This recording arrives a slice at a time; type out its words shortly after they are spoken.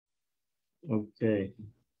Okay.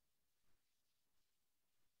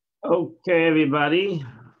 Okay, everybody.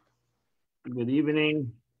 Good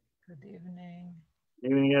evening. Good evening.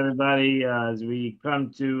 Evening, everybody. As we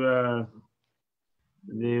come to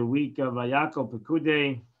the week of Vayakel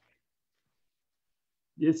Pekudei,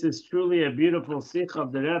 this is truly a beautiful sikh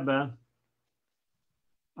of the Rebbe.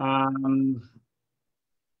 Um,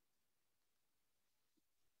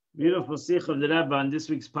 Beautiful sikh of the Rebbe on this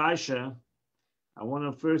week's Pasha. I want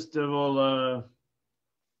to first of all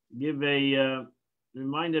give a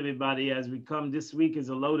remind everybody as we come. This week is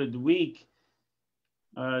a loaded week.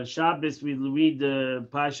 Shabbos we read the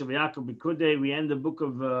Pasha Vayakel Pekudei. We end the book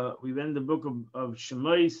of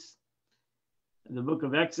Shemais. The book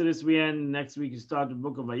of Exodus we end. Next week we start the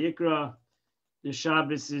book of Vayikra. The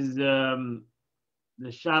Shabbos is the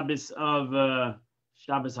Shabbos of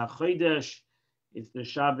Shabbos HaChodesh. It's the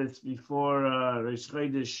Shabbos before Rosh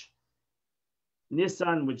Chodesh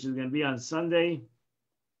Nisan, which is going to be on Sunday.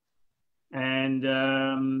 And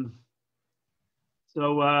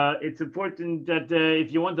so it's important that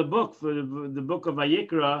if you want the book for the book of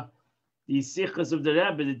Vayikra, the Sichos of the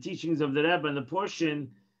Rebbe, the teachings of the Rebbe, and the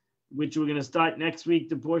portion which we're going to start next week,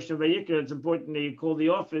 the portion of Vayikra, it's important that you call the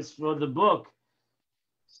office for the book.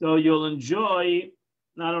 So you'll enjoy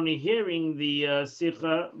not only hearing the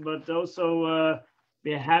Sikha, but also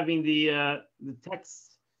be having the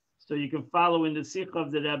text so you can follow in the Sikha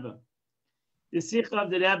of the Rebbe. The Sikha of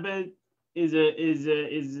the Rebbe is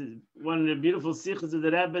one of the beautiful Sikhas of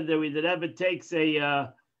the Rebbe. The Rebbe takes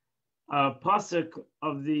a pasuk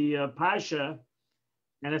of the Pasha,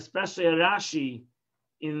 and especially a Rashi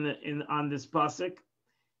in on this pasuk,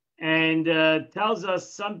 and tells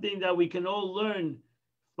us something that we can all learn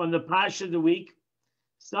from the Pasha of the week,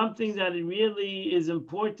 something that really is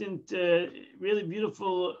important, really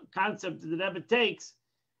beautiful concept that the Rebbe takes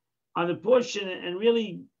on the portion and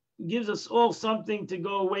really gives us all something to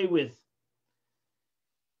go away with.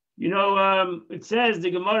 You know, it says, the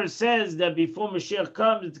Gemara says that before Mashiach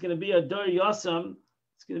comes, it's going to be a Dor Yosam,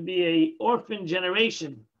 it's going to be a orphan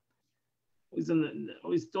generation.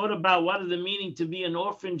 Always thought about what is the meaning to be an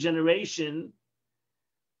orphan generation,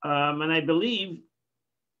 and I believe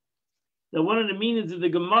that one of the meanings of the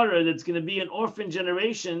Gemara that's going to be an orphan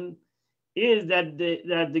generation is that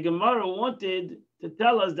the Gemara wanted to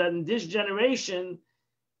tell us that in this generation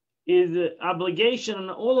is the obligation on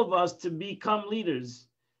all of us to become leaders.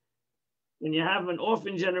 When you have an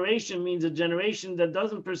orphan generation, means a generation that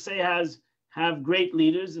doesn't per se have great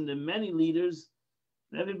leaders, and there are many leaders.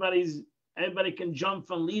 Everybody can jump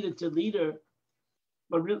from leader to leader,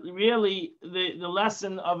 but really the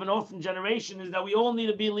lesson of an orphan generation is that we all need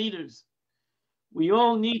to be leaders. We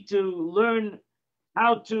all need to learn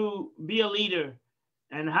how to be a leader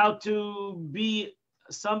and how to be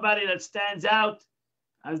somebody that stands out,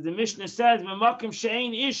 as the Mishnah says, "Memakim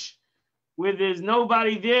she'ein ish," where there's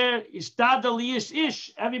nobody there. Ishtadal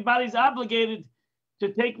ish. Everybody's obligated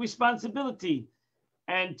to take responsibility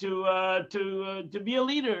and to be a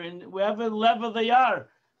leader in wherever level they are.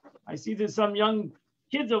 I see there's some young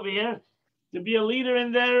kids over here to be a leader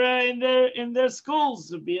in their schools,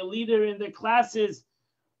 to be a leader in their classes,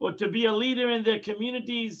 or to be a leader in their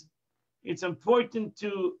communities. It's important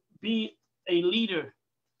to be a leader,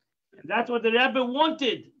 and that's what the Rebbe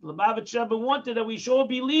wanted. The Lubavitch Rebbe wanted that we should all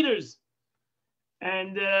be leaders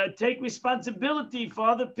and take responsibility for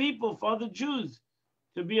other people, for other Jews,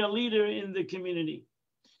 to be a leader in the community.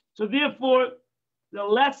 So therefore, the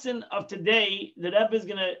lesson of today, the Rebbe is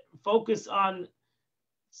going to focus on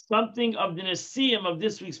something of the Nesiim of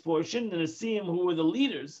this week's portion, the Nesiim who were the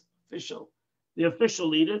leaders, the official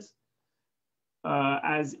leaders.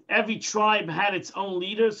 As every tribe had its own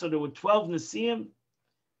leader, so there were 12 Nesiim.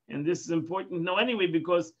 And this is important to know anyway,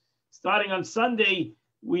 because starting on Sunday,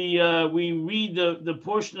 we read the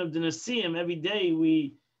portion of the Nesiim. Every day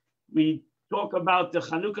we talk about the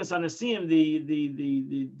Chanukas HaNesiim,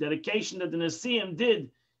 the dedication that the Nesiim did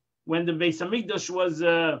when the Beis Hamikdash was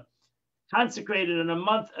consecrated in a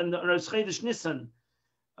month and Rosh Chodesh Nisan.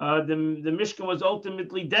 The Mishkan was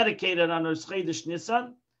ultimately dedicated on Rosh Chodesh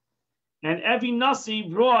Nisan, and every Nasi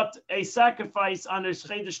brought a sacrifice on Rosh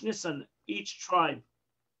Chodesh Nisan, each tribe.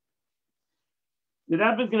 The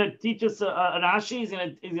Rebbe is going to teach us a Rashi. He's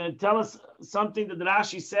going to tell us something that the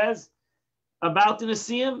Rashi says about the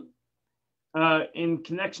Nesiim in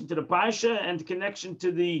connection to the Parsha and connection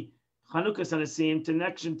to the Chanukas HaNesiim,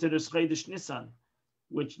 connection to the Chodesh Nisan,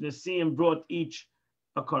 which Nesiim brought each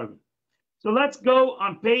a korban. So let's go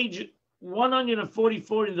on page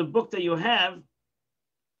 144 in the book that you have.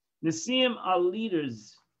 Nesiim are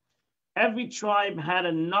leaders. Every tribe had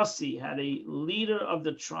a Nasi, had a leader of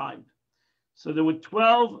the tribe. So there were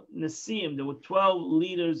 12 Nesiim, there were 12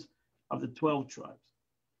 leaders of the 12 tribes.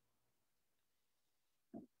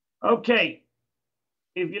 Okay,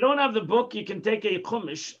 if you don't have the book, you can take a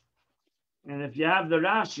Chumash, and if you have the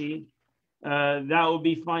Rashi, that will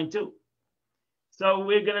be fine too. So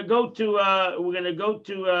we're going to go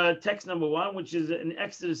to text number 1, which is in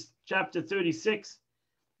Exodus chapter 36,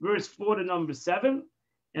 verse 4 to number 7,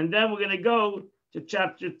 and then we're going to go to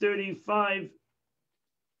chapter 35,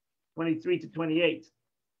 23 to 28.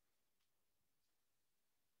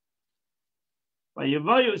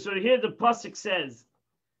 So here the pasuk says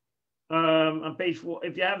on page 4,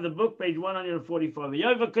 if you have the book, page 144.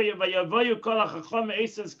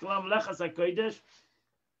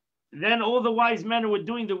 Then all the wise men who were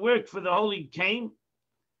doing the work for the holy came,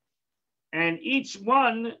 and each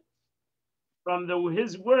one from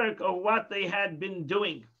his work of what they had been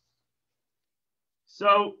doing.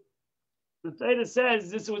 So the Torah says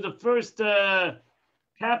this was the first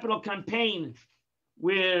capital campaign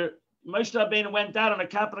where Moshe Rabbeinu went out on a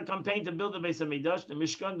capital campaign to build the Beis Hamikdash, the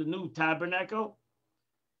Mishkan, the new tabernacle.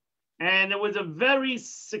 And it was a very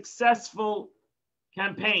successful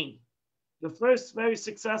campaign. The first very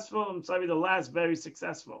successful, I'm sorry, the last very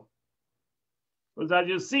successful. Because as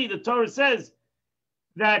you'll see, the Torah says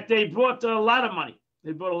that they brought a lot of money.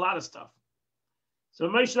 They brought a lot of stuff. So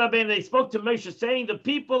Moshe Rabbeinu, they spoke to Moshe saying, the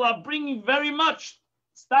people are bringing very much.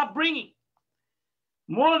 Stop bringing.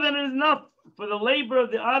 More than enough for the labor of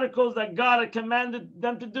the articles that God had commanded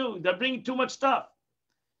them to do. They're bringing too much stuff.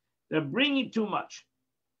 They're bringing too much.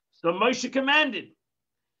 So Moshe commanded.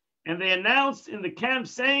 And they announced in the camp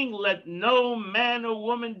saying, let no man or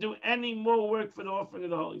woman do any more work for the offering of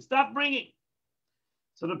the holy. Stop bringing.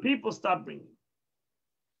 So the people stopped bringing.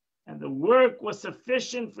 And the work was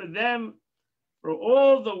sufficient for them, for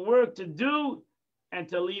all the work to do and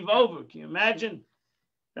to leave over. Can you imagine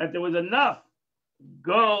that there was enough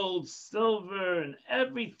gold, silver, and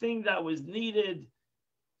everything that was needed?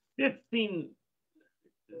 13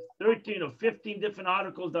 or 15 different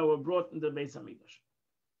articles that were brought into the Beis Hamikdash.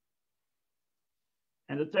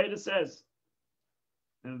 And the Torah says,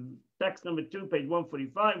 in text number 2, page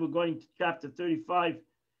 145, we're going to chapter 35,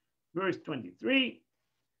 verse 23.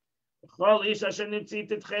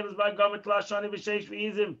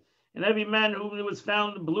 And every man who was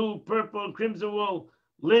found blue, purple, and crimson wool,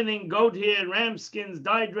 linen, goat hair, ram skins,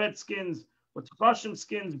 dyed red skins, or tchashim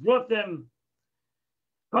skins, brought them.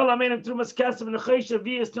 Everyone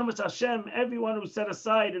who set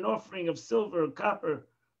aside an offering of silver or copper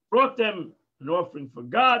brought them an offering for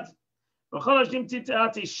God.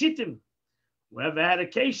 Whoever had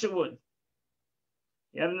acacia wood,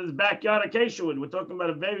 he had in his backyard acacia wood. We're talking about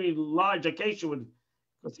a very large acacia wood,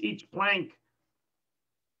 because each plank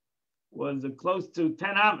was close to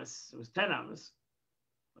 10 amas. It was 10 amas,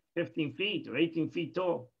 15 feet or 18 feet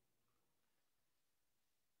tall.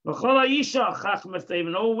 And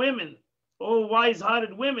all women, all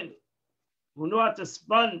wise-hearted women who knew how to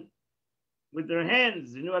spin with their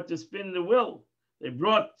hands, they knew how to spin the wool. They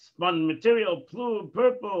brought spun material, blue,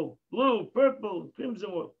 purple,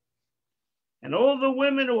 crimson wool. And all the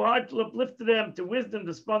women who heart uplifted them to wisdom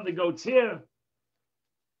to spun the goat's hair.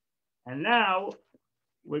 And now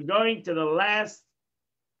we're going to the last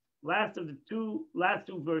of the two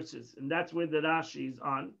verses, and that's where the Rashi is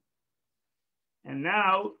on. And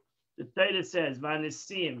now the Torah says,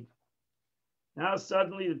 "Vanisim." Now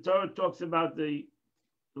suddenly the Torah talks about the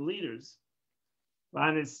leaders.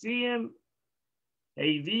 Vanisim,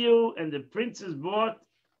 Aviu, and the princes brought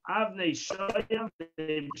Avnei Shoyam,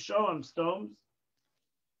 the Shoam stones,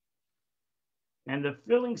 and the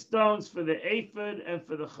filling stones for the ephod and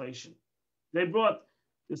for the choshen. They brought,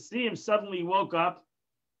 the Siyim suddenly woke up.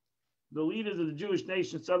 The leaders of the Jewish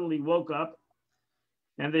nation suddenly woke up,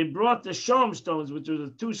 and they brought the Shoam stones, which were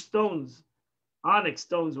the two stones, onyx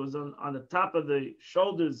stones, was on the top of the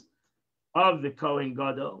shoulders of the Kohen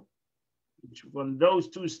Gadol. Which from those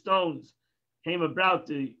two stones came about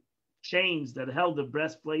the chains that held the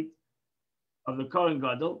breastplate of the Kohen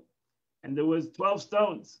Gadol, and there was 12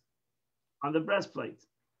 stones on the breastplate.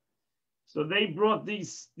 So they brought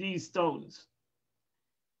these stones,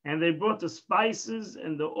 and they brought the spices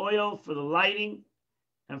and the oil for the lighting,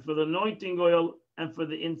 and for the anointing oil, and for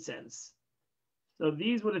the incense. So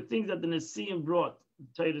these were the things that the Nesiim brought, the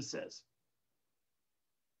Torah says.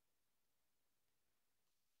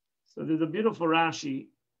 So there's a beautiful Rashi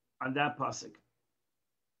on that pasuk.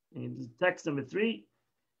 In text number 3,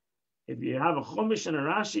 if you have a Chumash and a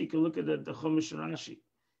Rashi, you can look at the Chumash and Rashi.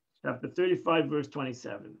 Chapter 35, verse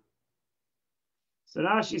 27. So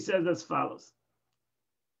Rashi says as follows.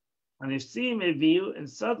 And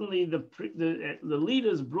suddenly the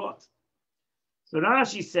leaders brought So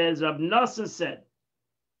Rashi says, Rab Nosson said,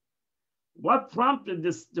 what prompted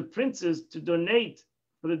the princes to donate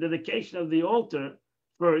for the dedication of the altar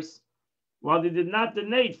first, while they did not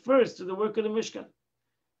donate first to the work of the Mishkan?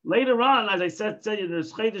 Later on, as I said in the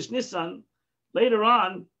Chedesh Nisan, later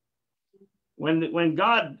on, when the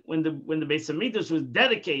Beis Hamikdash was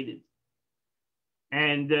dedicated,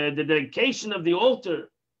 and the dedication of the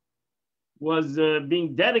altar was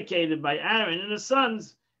being dedicated by Aaron and his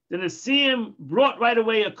sons, the Nesiim brought right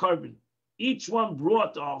away a carbon. Each one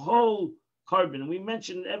brought a whole carbon. We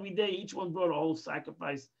mentioned every day, each one brought a whole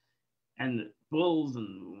sacrifice, and bulls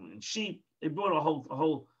and sheep. They brought a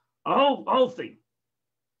whole thing.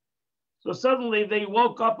 So suddenly they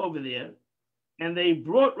woke up over there, and they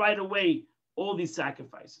brought right away all these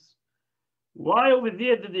sacrifices. Why over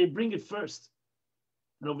there did they bring it first?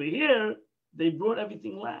 And over here, they brought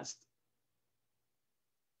everything last.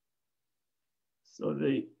 So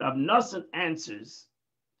the Rab Nosson answers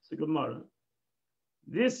the Gemara.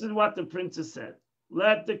 This is what the princess said.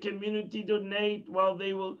 Let the community donate what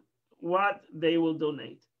they will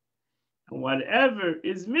donate. And whatever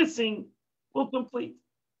is missing will complete.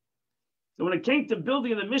 So when it came to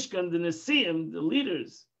building the Mishkan, the Nesiim, the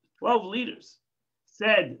leaders, 12 leaders,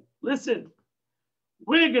 said, listen,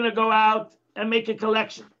 we're going to go out and make a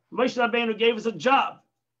collection. Moshe Rabbeinu gave us a job.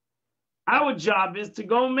 Our job is to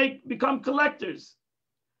go and become collectors.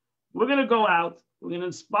 We're going to go out. We're going to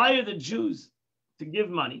inspire the Jews to give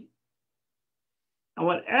money. And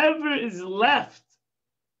whatever is left,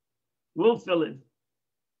 we'll fill it.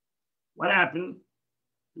 What happened?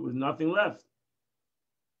 There was nothing left.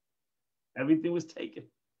 Everything was taken.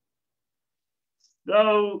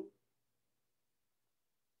 So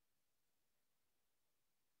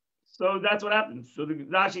that's what happened. So the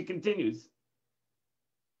Rashi continues.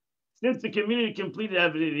 Since the community completed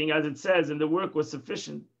everything, as it says, and the work was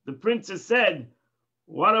sufficient, the princess said,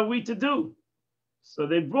 what are we to do? So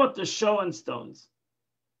they brought the Shoan stones.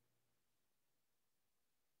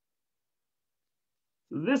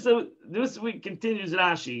 This week continues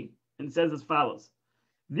Rashi and says as follows.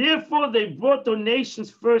 Therefore, they brought donations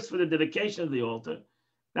first for the dedication of the altar.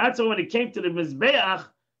 That's why when it came to the Mizbeach,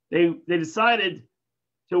 they decided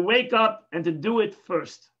to wake up and to do it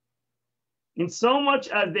first. In so much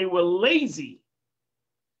as they were lazy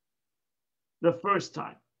the first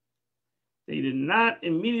time. They did not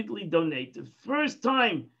immediately donate. The first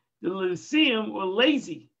time the Nesiim were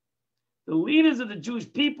lazy. The leaders of the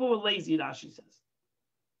Jewish people were lazy, Rashi says.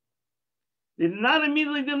 They did not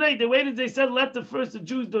immediately donate. They waited, they said, let the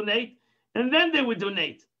Jews donate, and then they would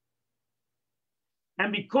donate.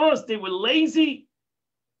 And because they were lazy,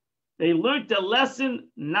 they learned the lesson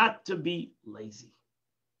not to be lazy.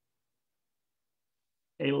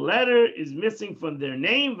 A letter is missing from their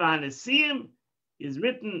name. V'hanesiim is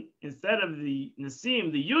written instead of the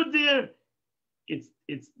Nesiim, the Yud there.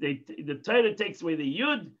 The Torah takes away the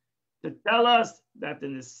Yud to tell us that the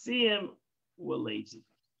Nesiim were lazy.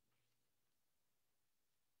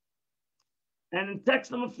 And in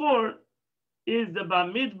text number 4 is the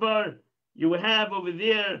Bamidbar. You have over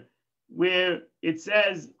there where it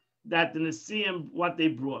says that the Nesiim, what they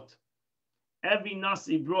brought. Every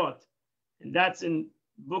Nasi brought. And that's in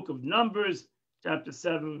Book of Numbers, chapter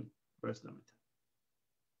 7, verse number 10.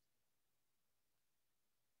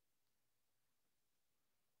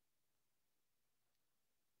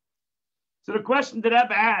 So the question that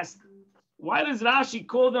Rebbe asked, why does Rashi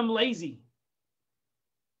call them lazy?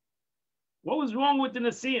 What was wrong with the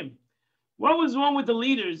Nesiim? What was wrong with the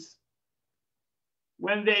leaders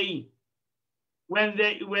when they did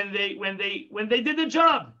the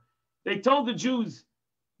job? They told the Jews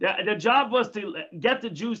that the job was to get the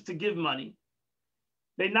Jews to give money.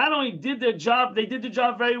 They not only did their job, they did the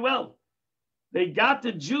job very well. They got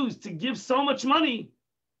the Jews to give so much money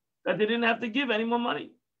that they didn't have to give any more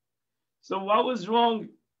money. So what was wrong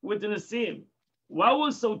with the Nesiim? What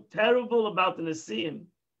was so terrible about the Nesiim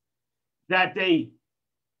that they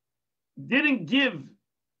didn't give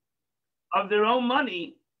of their own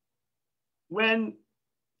money when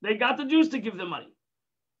they got the Jews to give them money?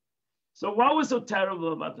 So what was so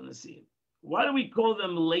terrible about the Nesiim? Why do we call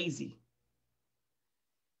them lazy?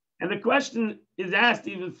 And the question is asked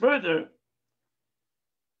even further,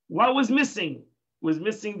 what was missing? Was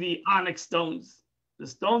missing the onyx stones, the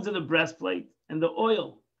stones in the breastplate, and the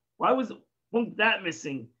oil. Why wasn't that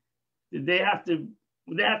missing? Did they have to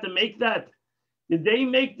make that? Did the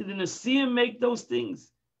Nesiim make those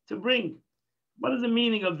things to bring? What is the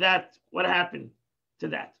meaning of that? What happened to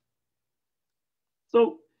that?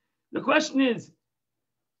 So the question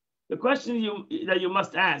that you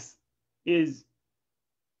must ask is,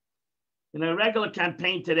 in a regular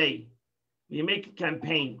campaign today, You make a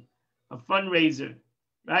campaign, a fundraiser,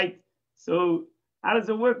 right? So how does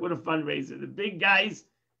it work with a fundraiser? The big guys,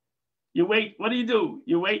 you wait. What do?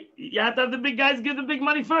 You wait. You have to have the big guys give the big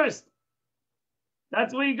money first.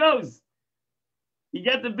 That's where he goes. You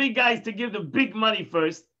get the big guys to give the big money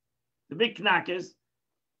first, the big knackers,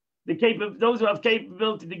 those who have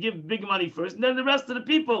capability to give big money first, and then the rest of the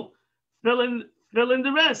people fill in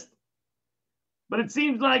the rest. But it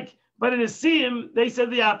seems like, but in the Siyum, they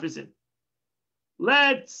said the opposite.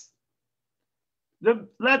 Let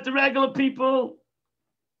the regular people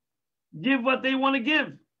give what they want to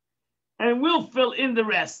give, and we'll fill in the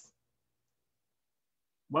rest.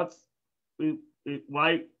 What's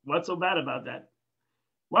so bad about that?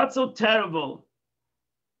 What's so terrible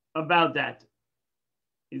about that?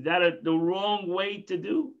 Is that the wrong way to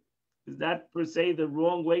do? Is that per se the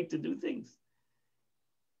wrong way to do things?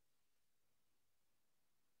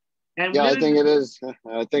 And yeah, I think it is.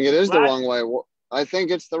 I think it is the wrong way. I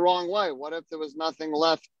think it's the wrong way. What if there was nothing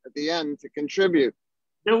left at the end to contribute?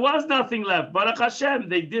 There was nothing left. Baruch Hashem,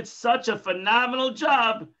 they did such a phenomenal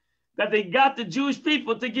job that they got the Jewish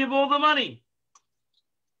people to give all the money.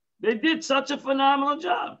 They did such a phenomenal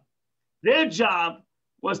job. Their job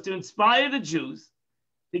was to inspire the Jews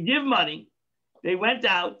to give money. They went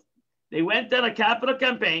out. They went on a capital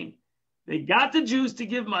campaign. They got the Jews to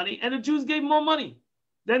give money, and the Jews gave more money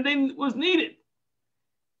than was needed.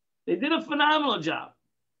 They did a phenomenal job.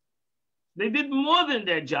 They did more than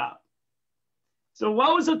their job. So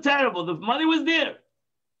what was so terrible? The money was there.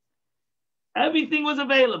 Everything was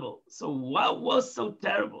available. So what was so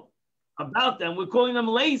terrible about them? We're calling them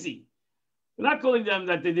lazy. We're not calling them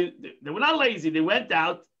that they were not lazy. They went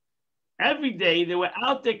out every day. They were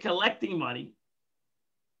out there collecting money.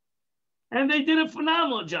 And they did a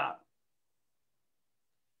phenomenal job.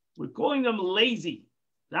 We're calling them lazy.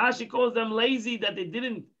 Rashi calls them lazy that they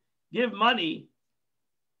didn't give money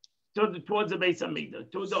towards the Beis Hamikdash,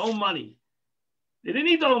 towards their own money. They didn't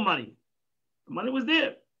need their own money. The money was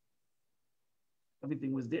there.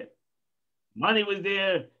 Everything was there. Money was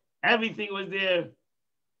there. Everything was there.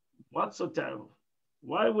 What's so terrible?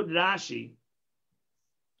 Why would Rashi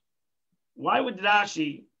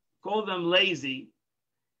call them lazy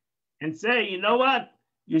and say, you know what?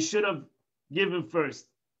 You should have given first.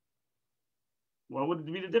 What would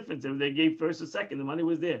be the difference if they gave first or second? The money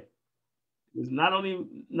was there. It was not only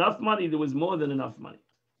enough money, there was more than enough money.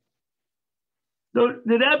 So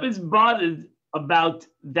the Rebbe is bothered about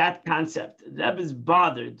that concept. The Rebbe is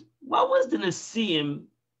bothered. What was the Nesiim?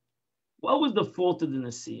 What was the fault of the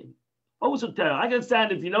Nesiim? What was so terrible? I can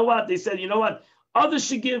understand if, you know what, they said, you know what, others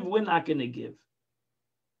should give, we're not going to give.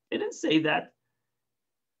 They didn't say that.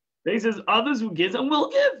 They says others will give and we'll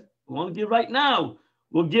give. We won't give right now.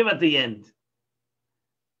 We'll give at the end.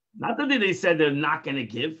 Not that they said they're not going to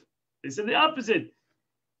give. They said the opposite.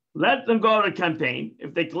 Let them go on a campaign.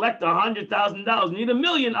 If they collect $100,000, need $1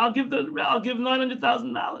 million, I'll give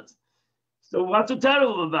 $900,000. So what's so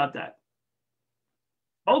terrible about that?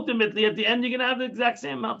 Ultimately, at the end, you're going to have the exact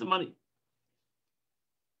same amount of money.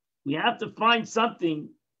 We have to find something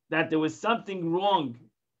that there was something wrong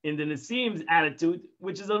in the Nesiim's attitude,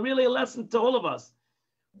 which is really a lesson to all of us.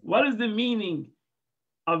 What is the meaning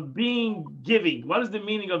of giving? What is the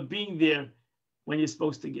meaning of being there when you're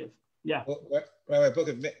supposed to give? Yeah. Well, Rabbi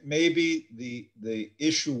Booker, maybe the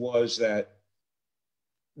issue was that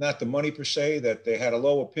not the money per se, that they had a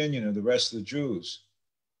low opinion of the rest of the Jews,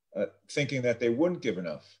 thinking that they wouldn't give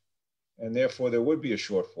enough, and therefore there would be a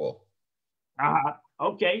shortfall.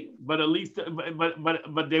 Okay, but at least,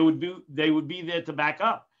 but they would be there to back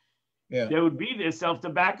up. Yeah, they would be there self to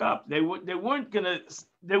back up. They weren't gonna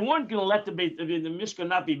let the Mishkan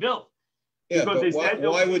not be built. Yeah, but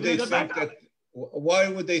why would they think that? Why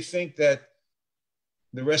would they think that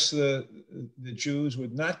the rest of the Jews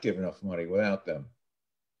would not give enough money without them?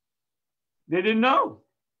 They didn't know.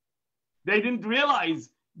 They didn't realize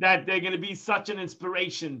that they're going to be such an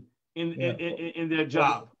inspiration in their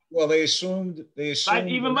job. Well, they assumed. Right?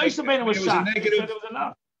 Even Moshe Rabbeinu was shocked. He said it was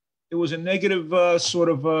enough. It was a negative sort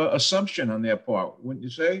of assumption on their part, wouldn't you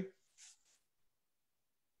say?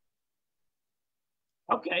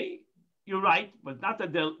 Okay, you're right, but not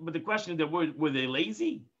that. But the question is, were they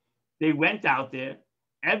lazy? They went out there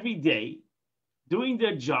every day, doing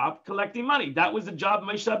their job, collecting money. That was the job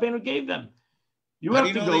Moshe Rabbeinu gave them. You have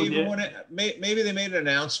to go there. Maybe they made an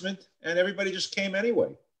announcement, and everybody just came anyway.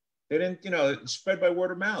 They didn't, spread by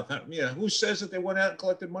word of mouth. Who says that they went out and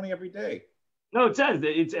collected money every day? No, it says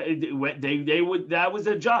they would. That was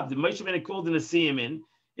their job. The Moshe Rabbeinu called in to see him in.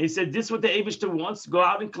 He said, "This is what the Eibishter wants: go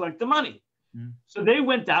out and collect the money." Mm. So they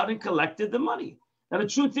went out and collected the money. Now, the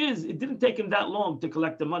truth is, it didn't take him that long to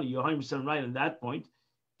collect the money. You're 100% right on that point.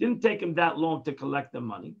 It didn't take him that long to collect the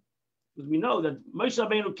money. Because we know that Moshe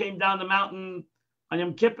Rabbeinu came down the mountain on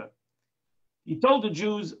Yom Kippur. He told the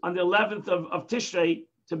Jews on the 11th of Tishrei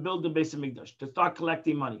to build the Beis HaMikdash, to start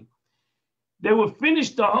collecting money. They were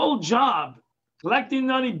finished the whole job, collecting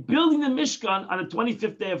money, building the Mishkan on the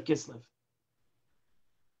 25th day of Kislev.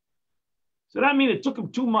 So that means it took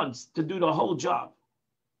them 2 months to do the whole job.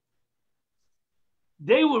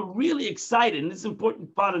 They were really excited, and this is an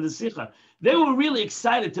important part of the Sikha. They were really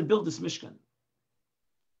excited to build this Mishkan.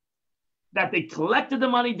 That they collected the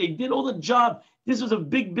money, they did all the job. This was a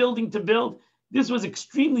big building to build. This was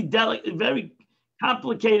extremely delicate, very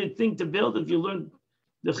complicated thing to build. If you learn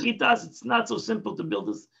the chitas, it's not so simple to build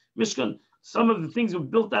this Mishkan. Some of the things were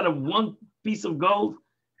built out of one piece of gold,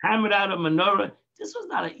 hammered out of menorah. This was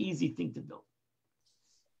not an easy thing to build.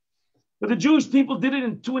 But the Jewish people did it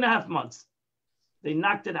in 2.5 months. They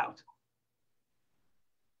knocked it out.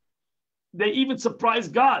 They even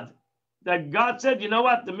surprised God. That God said, you know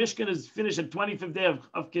what? The Mishkan is finished at 25th day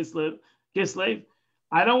of Kislev.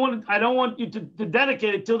 I don't want you to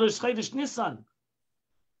dedicate it till the Chodesh Nisan.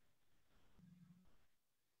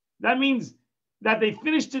 That means that they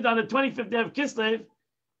finished it on the 25th day of Kislev.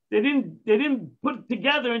 They didn't put it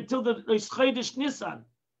together until the Chodesh Nisan.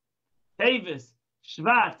 Tevis,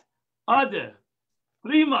 Shvat, Adar,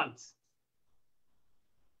 3 months.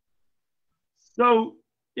 So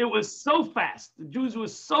it was so fast. The Jews were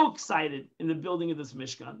so excited in the building of this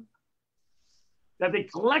Mishkan that they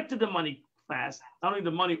collected the money fast, not only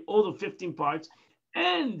the money, all the 15 parts,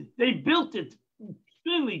 and they built it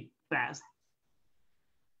extremely fast.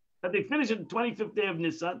 That they finished it the 25th day of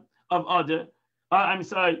Nisan, of Adar,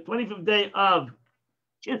 25th day of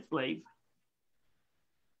Kislev.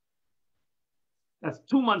 That's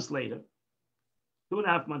 2 months later,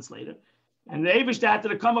 2.5 months later. And the Eibush had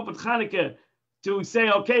to come up with Hanukkah to say,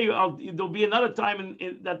 okay, there'll be another time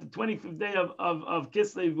that the 25th day of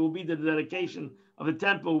Kislev will be the dedication of the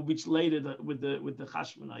temple, which later with the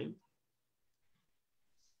Chashmonayim.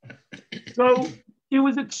 So it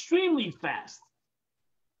was extremely fast,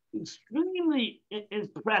 extremely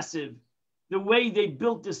impressive the way they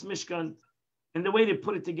built this Mishkan and the way they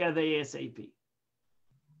put it together ASAP.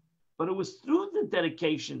 But it was through the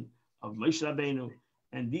dedication of Moshe Rabbeinu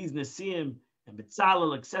and these Nesiim and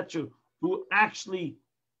Betzalel, etc., who actually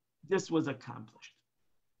this was accomplished.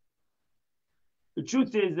 The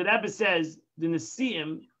truth is that Rebbe says the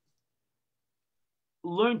Nesiim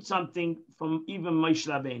learned something from even Moshe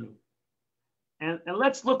Rabbeinu. And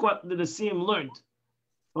let's look what the Nesiim learned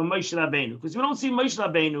from Moshe Rabbeinu, because we don't see Moshe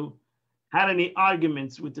Rabbeinu had any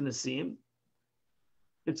arguments with the Nesiim.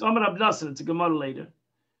 It's Amar Abnasan, it's a Gemara later.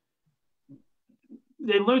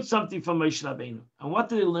 They learned something from Moshe Rabbeinu. And what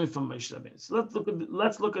did they learn from Moshe Rabbeinu? So let's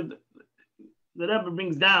look at the Rebbe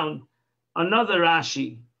brings down another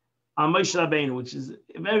Rashi on Moshe Rabbeinu, which is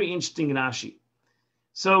a very interesting Rashi.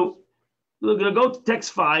 So we're going to go to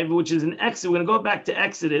text 5, which is in Exodus. We're going to go back to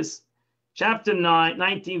Exodus, chapter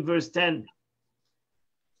 19, verse 10.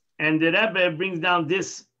 And the Rebbe brings down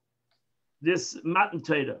this Matan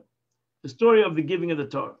Torah, the story of the giving of the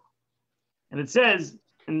Torah. And it says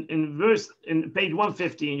in page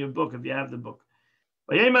 150 in your book, if you have the book,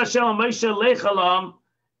 God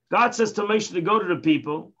says to Moshe to go to the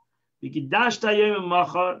people,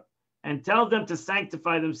 and tell them to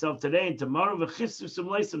sanctify themselves today and tomorrow.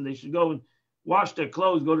 They should go and wash their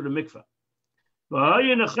clothes, go to the mikveh.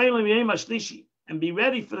 And be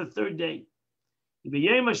ready for the 3rd day.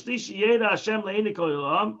 Because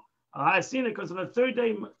on the 3rd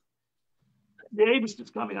day, the Eibush is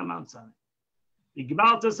coming on Mount Sinai.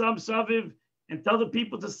 And tell the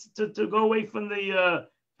people to go away from the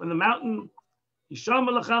mountain. Be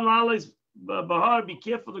careful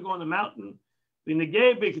to go on the mountain.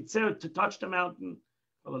 To touch the mountain.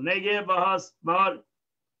 Whatever.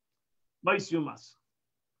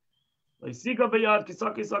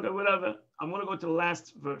 I'm going to go to the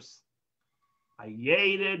last verse.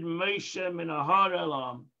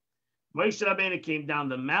 Moshe Rabbeinu came down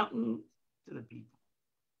the mountain to the people.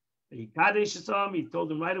 He told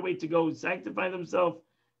them right away to go and sanctify themselves.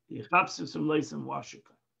 Wash your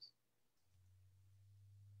clothes.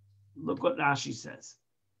 Look what Rashi says.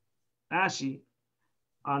 Rashi,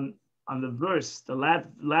 on the verse, the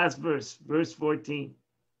last verse, verse 14,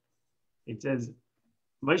 it says,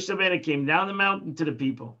 Moshe Rabbeinu came down the mountain to the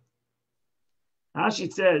people.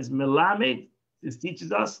 Rashi says, Melamed, this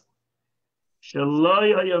teaches us,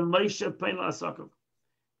 Moshe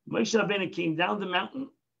Rabbeinu came down the mountain.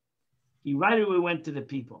 He right away went to the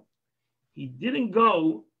people. He didn't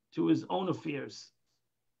go to his own affairs.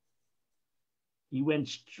 He went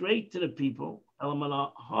straight to the people. From the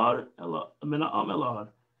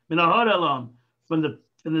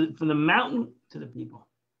mountain to the people.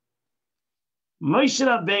 Moshe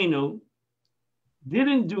Rabbeinu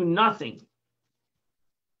didn't do nothing.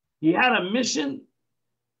 He had a mission.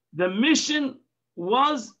 The mission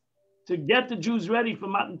was to get the Jews ready for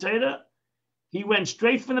Matan Torah. He went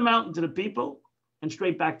straight from the mountain to the people and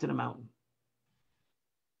straight back to the mountain.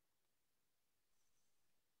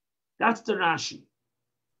 That's the Rashi.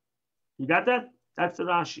 You got that? That's the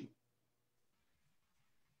Rashi.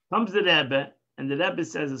 Comes the Rebbe, and the Rebbe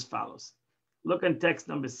says as follows. Look on text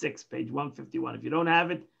number 6, page 151. If you don't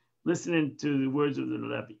have it, listen to the words of the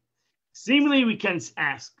Rebbe. Seemingly, we can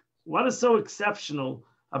ask, what is so exceptional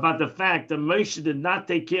about the fact that Moshe did not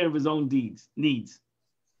take care of his own needs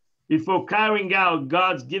before carrying out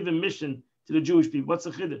God's given mission to the Jewish people? What's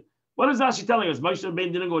the chiddush? What is Rashi telling us? Moshe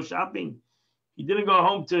Rabbeinu didn't go shopping. He didn't go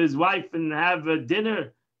home to his wife and have a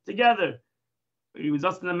dinner together. He was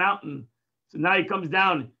up in the mountain. So now he comes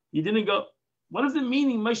down. He didn't go. What does it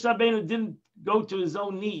mean Moshe Rabbeinu didn't go to his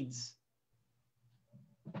own needs?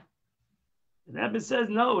 The Rebbe says,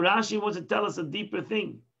 no, Rashi wants to tell us a deeper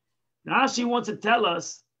thing. Rashi wants to tell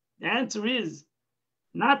us, the answer is,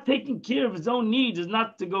 not taking care of his own needs is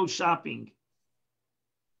not to go shopping.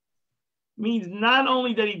 It means not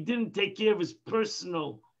only that he didn't take care of his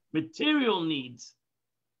personal material needs,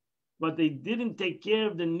 but they didn't take care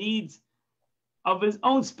of the needs of his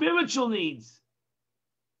own spiritual needs.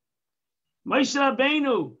 Moshe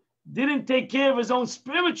Rabbeinu didn't take care of his own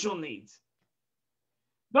spiritual needs.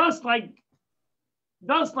 Just like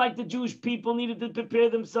the Jewish people needed to prepare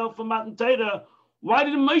themselves for Matan Torah, why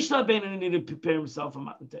didn't Moshe Rabbeinu need to prepare himself for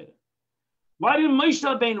Matan Torah? Why didn't Moshe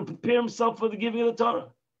Rabbeinu prepare himself for the giving of the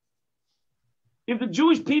Torah? If the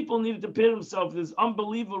Jewish people needed to prepare themselves for this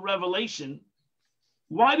unbelievable revelation,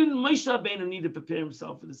 why didn't Moshe Rabbeinu need to prepare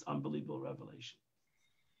himself for this unbelievable revelation?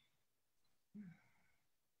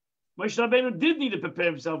 Moshe Rabbeinu did need to prepare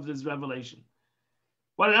himself for this revelation.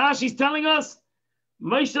 What Rashi's telling us,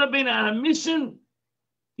 Moshe Rabbeinu had a mission.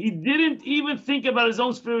 He didn't even think about his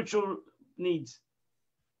own spiritual needs.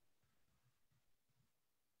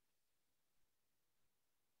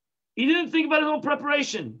 He didn't think about his own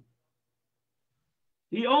preparation.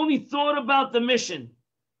 He only thought about the mission.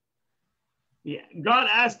 God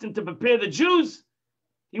asked him to prepare the Jews.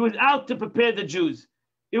 He was out to prepare the Jews.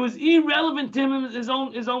 It was irrelevant to him, his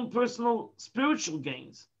own personal spiritual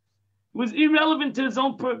gains. It was irrelevant to his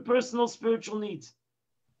own personal spiritual needs.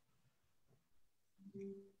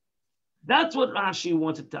 That's what Rashi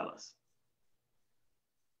wants to tell us.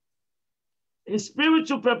 His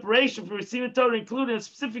spiritual preparation for receiving Torah included, and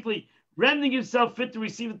specifically rendering himself fit to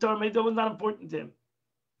receive the Torah, that was not important to him.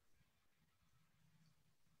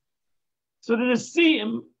 So the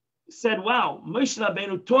Nesiim said, wow, Moshe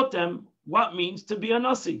Rabbeinu taught them what means to be a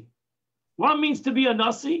Nasi. What means to be a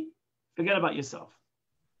Nasi? Forget about yourself.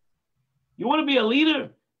 You want to be a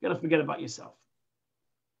leader? You got to forget about yourself.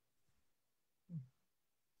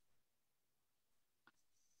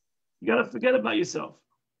 You got to forget about yourself.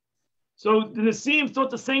 So the Nesiim thought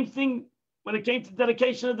the same thing when it came to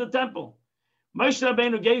dedication of the temple. Moshe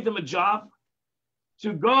Rabbeinu gave them a job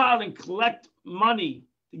to go out and collect money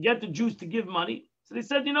to get the Jews to give money. So they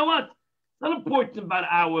said, you know what? It's not important about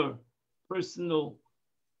our personal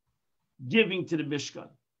giving to the Mishkan.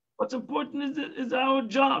 What's important is our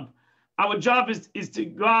job. Our job is to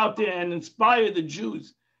go out there and inspire the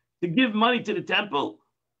Jews to give money to the temple.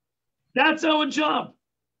 That's our job.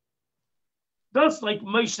 Just like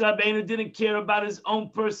Moshe Rabbeinu didn't care about his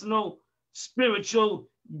own personal spiritual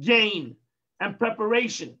gain and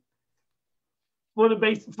preparation for the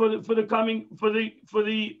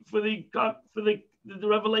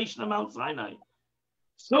revelation of Mount Sinai.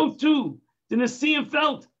 So too, the Nesiim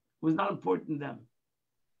felt was not important to them.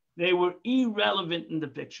 They were irrelevant in the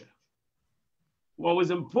picture. What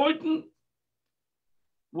was important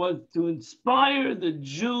was to inspire the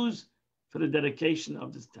Jews for the dedication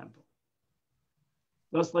of this temple.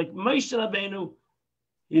 Just like Moshe Rabbeinu,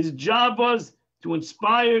 his job was to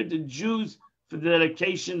inspire the Jews for the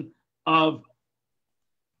dedication of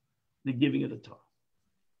the giving of the Torah.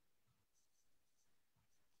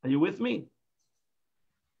 Are you with me?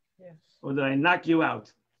 Yes. Or did I knock you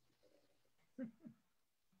out?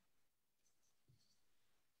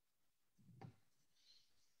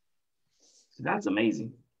 So that's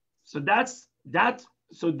amazing. So that's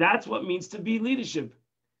what means to be leadership.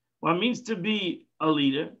 What it means to be a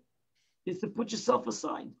leader is to put yourself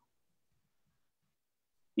aside.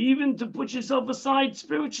 Even to put yourself aside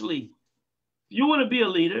spiritually. If you want to be a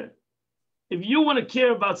leader, if you want to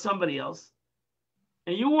care about somebody else,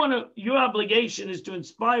 and your obligation is to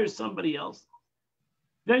inspire somebody else,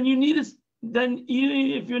 then you need to, then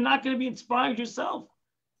even if you're not going to be inspired yourself,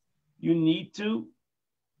 you need to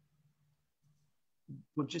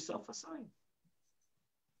put yourself aside.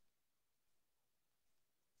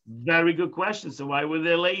 Very good question. So why were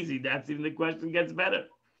they lazy? That's even the question gets better.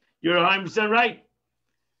 You're 100% right.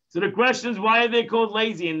 So the question is, why are they called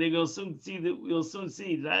lazy? And we'll soon see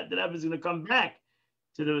that the Rebbe is going to come back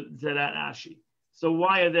to that Ashi. So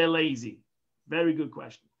why are they lazy? Very good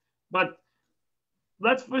question. But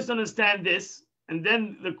let's first understand this, and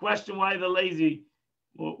then the question why they're lazy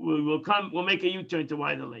we'll make a U-turn to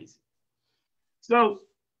why they're lazy. So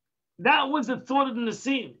that was the thought of the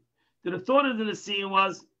Nesiim. The thought of the Nesiim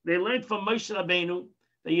was they learned from Moshe Rabbeinu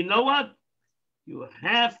that you know what? You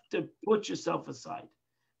have to put yourself aside.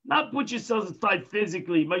 Not put yourself aside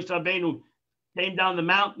physically. Moshe Rabbeinu came down the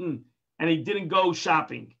mountain and he didn't go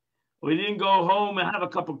shopping, or he didn't go home and have a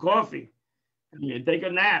cup of coffee and take a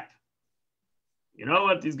nap. You know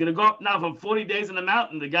what? He's going to go up now for 40 days on the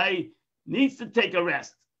mountain. The guy needs to take a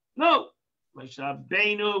rest. No. Moshe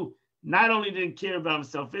Rabbeinu not only didn't care about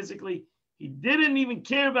himself physically, he didn't even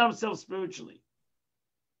care about himself spiritually.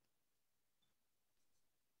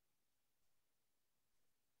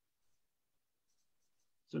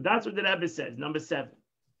 So that's what the Rebbe says, number 7.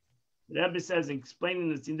 The Rebbe says, explaining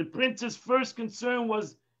this, the prince's first concern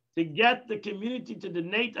was to get the community to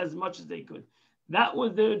donate as much as they could. That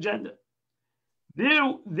was their agenda.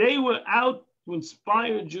 They were out to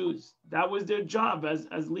inspire Jews. That was their job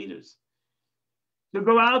as leaders. To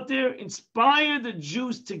go out there, inspire the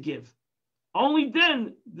Jews to give. Only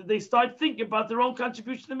then did they start thinking about their own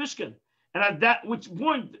contribution to the Mishkan. And at that which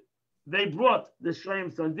point, they brought the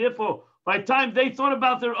Shrayim son. Therefore, by the time they thought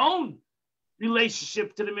about their own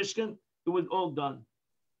relationship to the Mishkan, it was all done.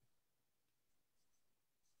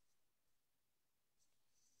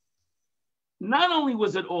 Not only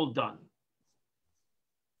was it all done,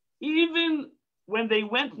 even when they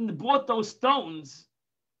went and bought those stones,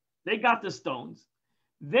 they got the stones,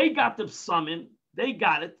 they got the summon, they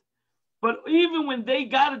got it. But even when they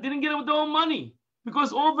got it, they didn't get it with their own money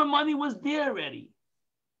because all the money was there already.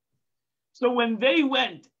 So when they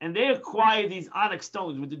went and they acquired these onyx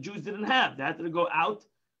stones, which the Jews didn't have, they had to go out.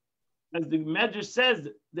 As the Medrash says,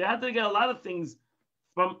 they had to get a lot of things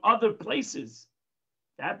from other places.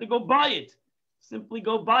 They had to go buy it. Simply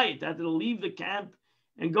go buy it. They had to leave the camp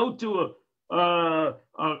and go to a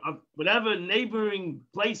whatever neighboring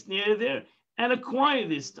place near there and acquire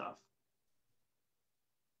this stuff.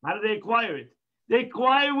 How did they acquire it? They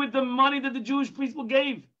acquired with the money that the Jewish people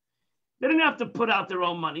gave. They didn't have to put out their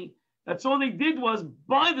own money. That's all they did was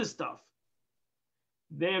buy the stuff.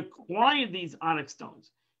 They acquired these onyx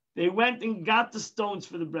stones. They went and got the stones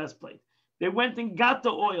for the breastplate. They went and got the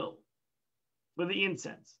oil for the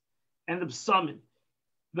incense and the summon.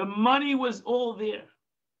 The money was all there.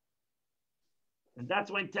 And that's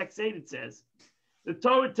why in text 8 it says, the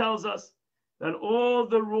Torah tells us that all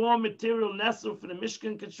the raw material necessary for the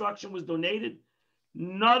Mishkan construction was donated.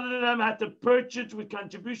 None of them had to purchase with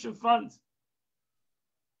contribution funds.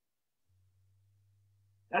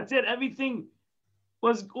 That's it. Everything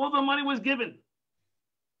was, all the money was given.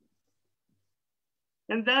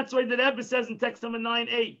 And that's why the Rebbe says in text number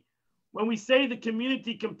 9a, when we say the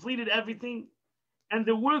community completed everything and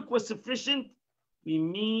the work was sufficient, we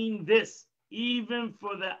mean this, even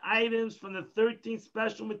for the items from the 13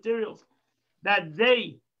 special materials that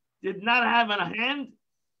they did not have on hand,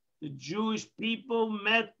 the Jewish people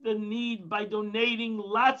met the need by donating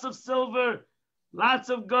lots of silver, lots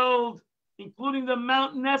of gold, including the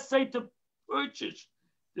amount necessary to purchase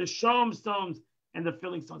the Shalom stones and the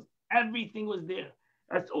filling stones. Everything was there.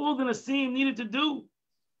 That's all the Nesiim needed to do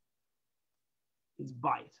is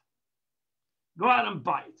buy it. Go out and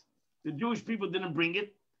buy it. The Jewish people didn't bring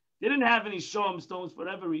it. They didn't have any Shalom stones for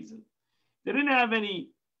whatever reason. They didn't have any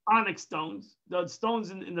onyx stones, the stones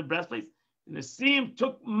in the breastplate. The Nesiim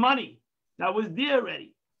took money that was there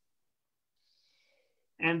already.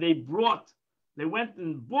 And they went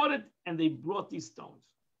and bought it, and they brought these stones.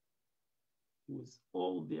 It was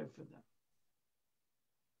all there for them.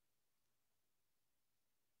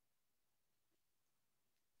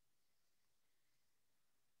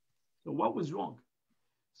 So what was wrong?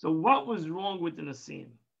 So what was wrong with the Nesiim?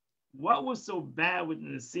 What was so bad with the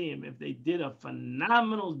Nesiim if they did a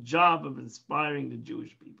phenomenal job of inspiring the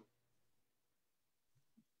Jewish people?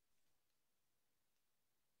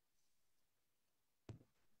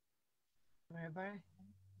 Rabbi,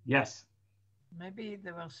 Yes. maybe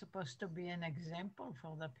they were supposed to be an example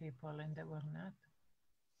for the people and they were not.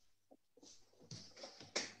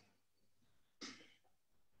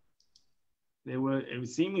 They were, it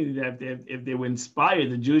was seemingly that if they were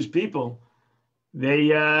inspired, the Jewish people, they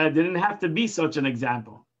didn't have to be such an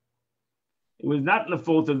example. It was not the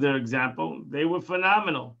fault of their example. They were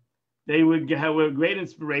phenomenal. They were a great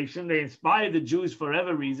inspiration. They inspired the Jews for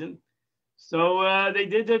whatever reason. So they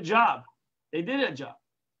did their job. They did their job.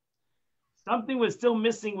 Something was still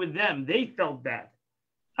missing with them. They felt bad.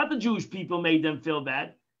 Not the Jewish people made them feel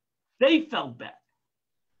bad. They felt bad.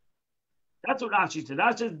 That's what Rashi said.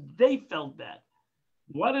 Rashi said they felt bad.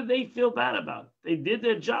 What did they feel bad about? They did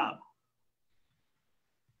their job.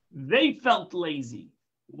 They felt lazy.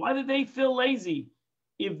 Why did they feel lazy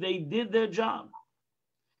if they did their job?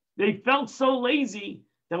 They felt so lazy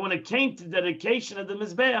that when it came to dedication of the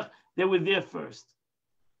Mizbeach, they were there first.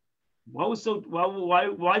 Why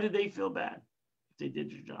did they feel bad if they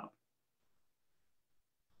did your job?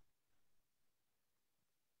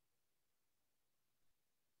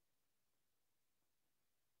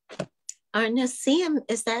 Our Nasim,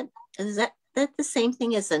 is that the same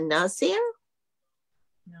thing as a Nazir?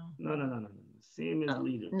 No. Nasim is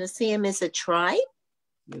leader. Nasim is a tribe?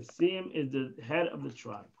 Nasim is the head of the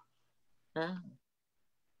tribe. Oh.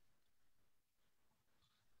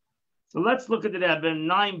 So let's look at the Rebbe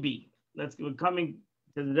 9b. We're coming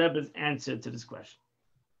to the Rebbe's answer to this question.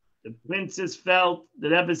 The princes felt, the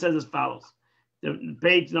Rebbe says as follows,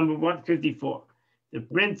 page number 154. The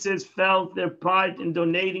princes felt their part in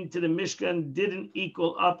donating to the Mishkan didn't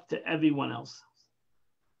equal up to everyone else.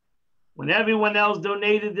 When everyone else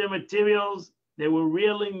donated their materials, they were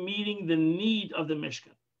really meeting the need of the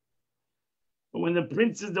Mishkan. But when the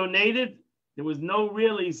princes donated, there was no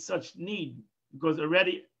really such need because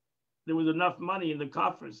already there was enough money in the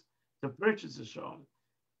coffers to purchase a showroom.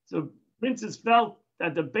 So princes felt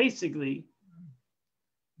that their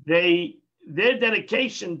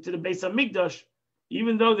dedication to the Beis Hamikdash,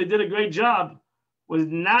 even though they did a great job, was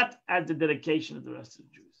not as the dedication of the rest of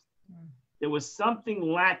the Jews. There was something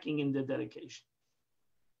lacking in their dedication.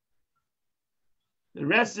 The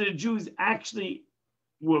rest of the Jews actually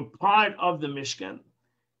were part of the Mishkan,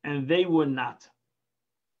 and they were not.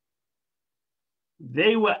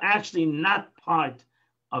 They were actually not part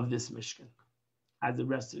of this Mishkan as the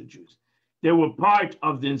rest of the Jews. They were part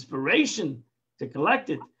of the inspiration to collect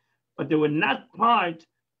it, but they were not part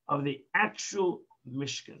of the actual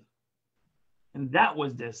Mishkan. And that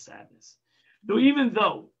was their sadness. So even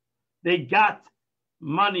though they got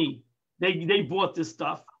money, they bought this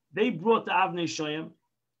stuff, they brought the Avnei Shoyim,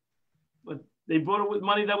 but they brought it with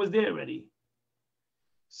money that was there already.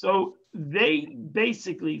 So they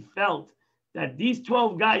basically felt that these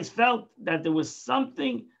 12 guys felt that there was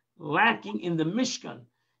something lacking in the Mishkan,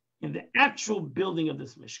 in the actual building of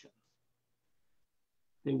this Mishkan.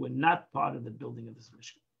 They were not part of the building of this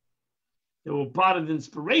Mishkan. They were part of the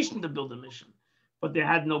inspiration to build the Mishkan, but they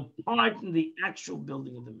had no part in the actual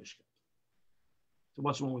building of the Mishkan. So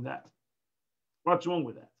what's wrong with that? What's wrong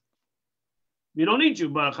with that? We don't need you,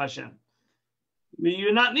 Baruch Hashem.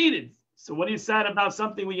 You're not needed. So what are you sad about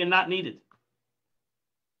something where you're not needed?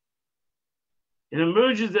 It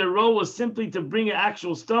emerges their role was simply to bring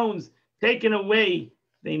actual stones taken away.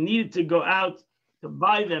 They needed to go out to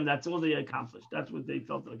buy them. That's all they accomplished. That's what they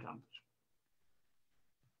felt to accomplish.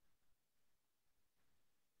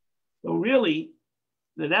 So really,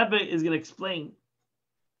 the Rebbe is going to explain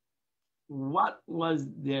what was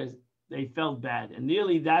theirs. They felt bad. And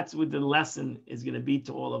nearly that's what the lesson is going to be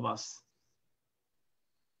to all of us.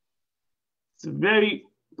 It's a very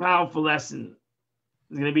powerful lesson.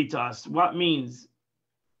 It's going to be to us. What means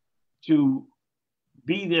to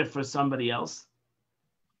be there for somebody else,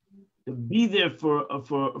 to be there for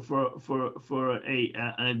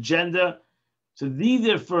an agenda, to be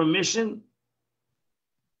there for a mission,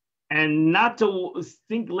 and not to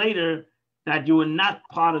think later that you were not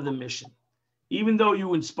part of the mission. Even though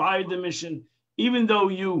you inspired the mission,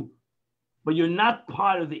 but you're not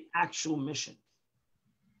part of the actual mission.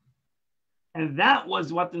 And that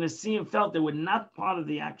was what the Nesiim felt. They were not part of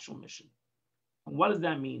the actual mission. And what does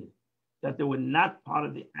that mean? That they were not part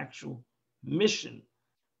of the actual mission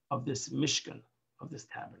of this Mishkan, of this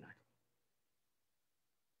tabernacle.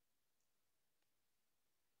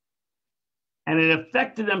 And it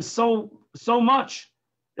affected them so much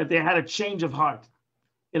that they had a change of heart.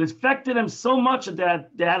 It affected them so much that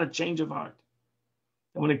they had a change of heart.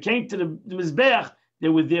 And when it came to the Mizbeach, they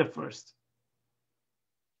were there first.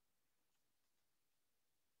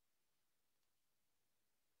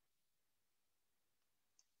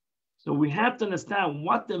 So we have to understand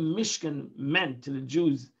what the Mishkan meant to the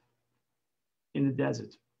Jews in the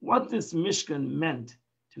desert. What this Mishkan meant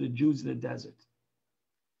to the Jews in the desert.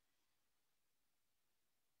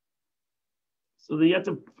 So you have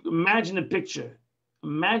to imagine a picture.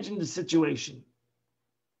 Imagine the situation.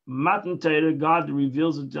 Matan Torah, God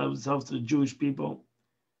reveals himself to the Jewish people.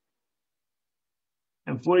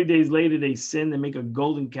 And 40 days later, they sin, they make a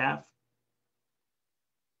golden calf.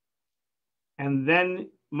 And then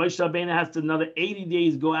Moshe Rabbeinu has to another 80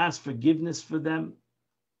 days go ask forgiveness for them.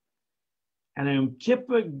 And on Yom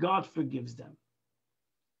Kippur, God forgives them.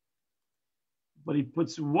 But he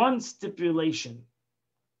puts one stipulation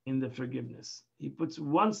in the forgiveness. He puts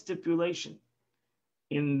one stipulation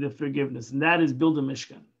in the forgiveness, and that is build a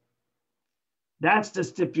Mishkan. That's the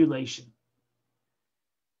stipulation.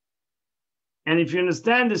 And if you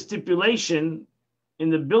understand the stipulation in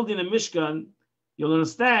the building of Mishkan, you'll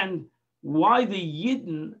understand why the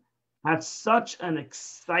Yidden had such an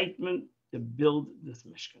excitement to build this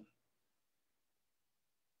Mishkan.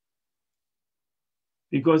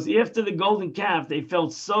 Because after the golden calf, they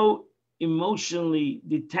felt so emotionally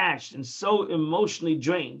detached and so emotionally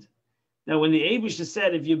drained that when the Eibusha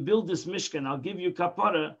said, if you build this Mishkan, I'll give you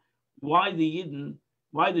kapara, why the Yidden,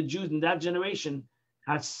 why the Jews in that generation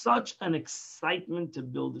had such an excitement to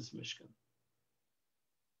build this Mishkan.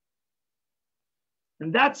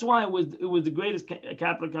 And that's why it was the greatest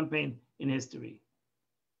capital campaign in history.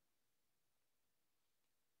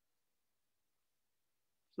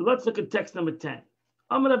 So let's look at text number 10.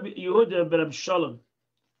 Amar Rabbi Yehuda ben Abshalom.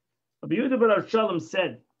 Rabbi Yehuda ben Abshalom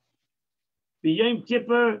said, B'Yom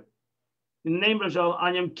Kippur, in the name of Shalom,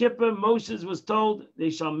 on Yom Kippur, Moses was told, they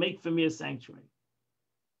shall make for me a sanctuary.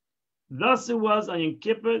 Thus it was on Yom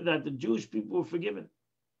Kippur that the Jewish people were forgiven.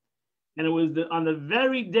 And it was on the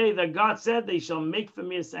very day that God said, they shall make for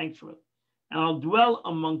me a sanctuary, and I'll dwell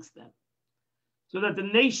amongst them. So that the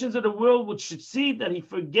nations of the world should see that he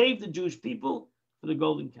forgave the Jewish people for the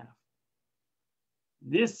golden calf.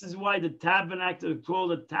 This is why the tabernacle is called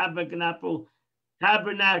the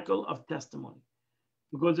tabernacle of testimony,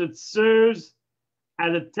 because it serves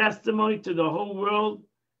as a testimony to the whole world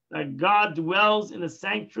that God dwells in the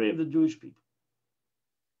sanctuary of the Jewish people.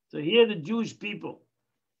 So here the Jewish people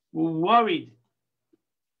were worried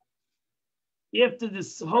after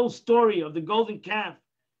this whole story of the golden calf.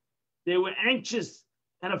 They were anxious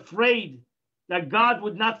and afraid that God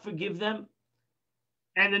would not forgive them,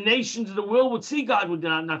 and the nations of the world would see God would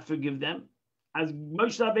not forgive them. As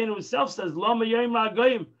Moshe Rabbeinu himself says, Lama Yom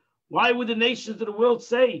HaGoyim, why would the nations of the world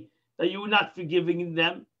say that you were not forgiving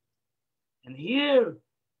them? And here,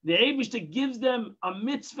 the Eibishter gives them a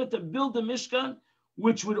mitzvah to build a Mishkan,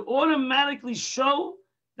 which would automatically show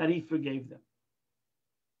that he forgave them.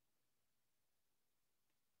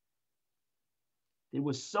 They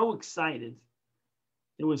were so excited.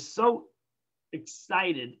 They were so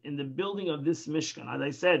excited in the building of this Mishkan. As I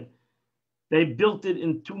said, they built it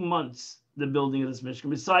in 2 months, the building of this Mishkan.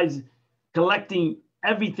 Besides collecting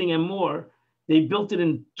everything and more, they built it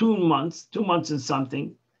in 2 months and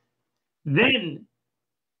something. Then,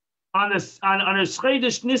 on a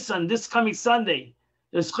Chodesh Nisan, this coming Sunday,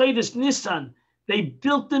 the Chodesh Nisan, they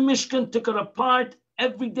built the Mishkan, took it apart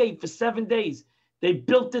every day for 7 days. They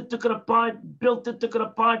built it, took it apart, built it, took it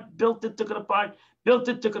apart, built it, took it apart, built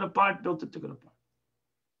it, took it apart, built it, took it apart.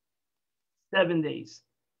 7 days.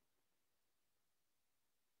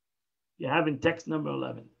 You have in text number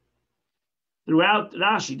 11. Throughout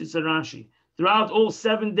Rashi, this is Rashi, throughout all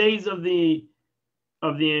 7 days of the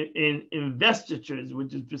investitures,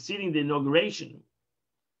 which is preceding the inauguration,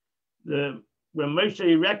 when Moshe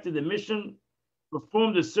erected the mission,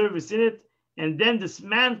 performed the service in it, and then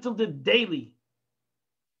dismantled it daily.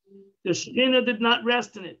 The Shekhinah did not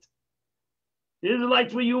rest in it. The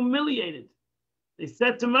Israelites were humiliated. They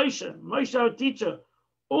said to Moshe, our teacher,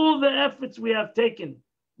 all the efforts we have taken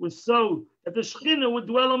was so that the Shekhinah would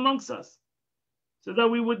dwell amongst us, so that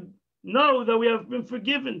we would know that we have been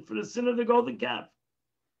forgiven for the sin of the golden calf.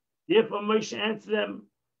 Therefore Moshe answered them,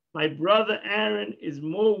 my brother Aaron is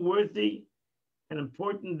more worthy and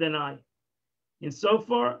important than I,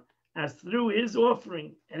 insofar as through his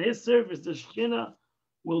offering and his service, the Shekhinah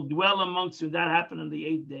will dwell amongst you. That happened on the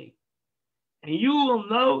 8th day. And you will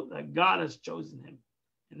know that God has chosen him.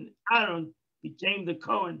 And Aaron became the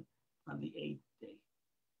Kohen on the 8th day.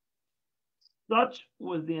 Such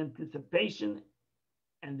was the anticipation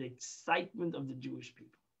and the excitement of the Jewish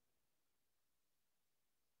people.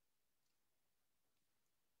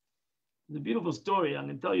 It's a beautiful story. I'm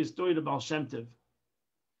going to tell you a story about Baal Shem Tov.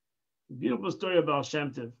 A beautiful story about Baal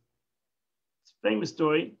Shem Tov. It's a famous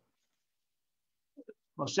story.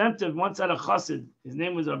 Baal Shem Tov once had a chassid. His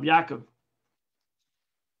name was Rabbi Yaakov.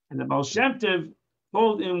 And the Baal Shem Tov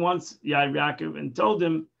told him once, Yaakov, and told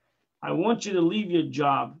him, I want you to leave your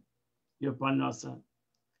job, your parnasa,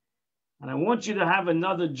 and I want you to have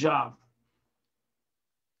another job.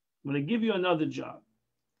 I'm going to give you another job.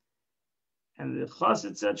 And the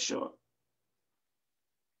chassid said, sure.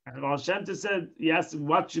 And the Baal Shem Tov said, yes,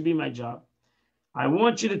 what should be my job? I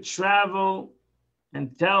want you to travel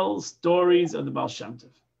and tell stories of the Baal Shem Tov.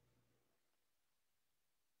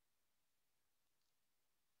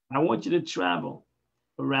 I want you to travel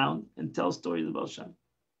around and tell stories of Baal Shem Tov.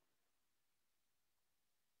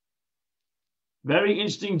 Very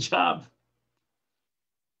interesting job.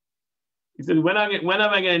 He said, when am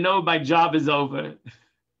I going to know my job is over?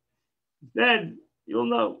 He said, you'll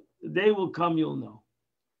know. The day will come, you'll know.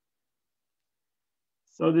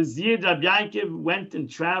 So this Yid Rabbi Yaakov went and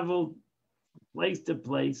traveled place to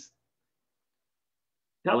place,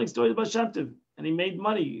 telling stories about Shem Tov. And he made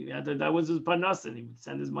money. That was his parnasa, and he would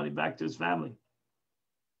send his money back to his family.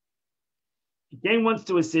 He came once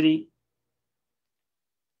to a city,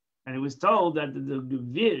 and he was told that the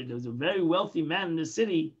Gevir, there was a very wealthy man in the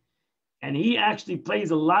city, and he actually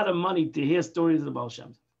pays a lot of money to hear stories about Shem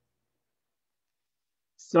Tov.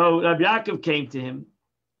 So Rabbi Yaakov came to him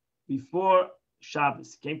before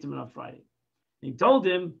Shabbos. He came to him on Friday. He told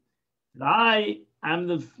him that I am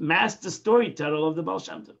the master storyteller of the Baal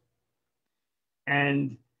Shem Tov.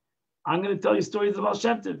 And I'm going to tell you stories about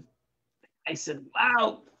Shem Tov. I said,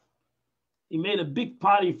 wow. He made a big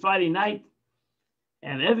party Friday night,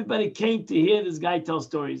 and everybody came to hear this guy tell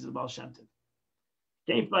stories about Shem Tov.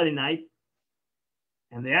 Came Friday night,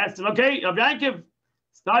 and they asked him, okay, Rabbi Yaakov,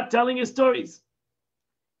 start telling your stories.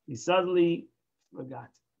 He suddenly forgot.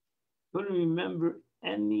 Couldn't remember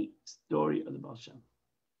any story of the Baal Shem Tov.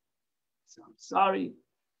 So I'm sorry.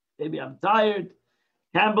 Maybe I'm tired.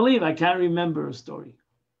 Can't believe I can't remember a story.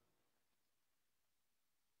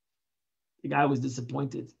 The guy was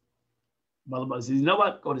disappointed. Balabas says, you know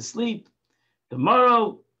what? Go to sleep.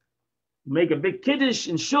 Tomorrow, make a big kiddush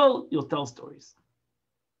in shul, you'll tell stories.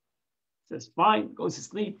 Says, fine, goes to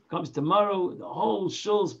sleep, comes tomorrow, the whole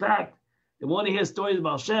shul's packed. They want to hear stories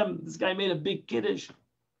about Shem. This guy made a big kiddush.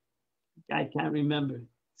 The guy can't remember. He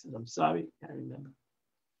says, I'm sorry, can't remember.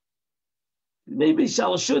 Maybe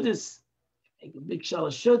Shalashudis. Make a big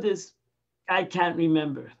Shalashudis. I can't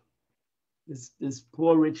remember. This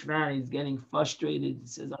poor rich man, he's getting frustrated. He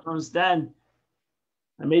says, I don't understand.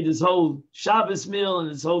 I made this whole Shabbos meal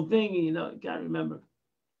and this whole thing, I can't remember.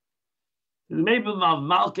 Maybe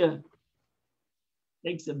Malka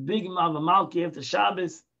makes a big Malka after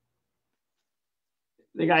Shabbos.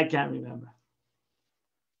 The guy can't remember.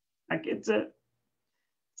 Like it's a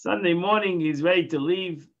Sunday morning, he's ready to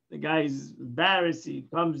leave. The guy's embarrassed. He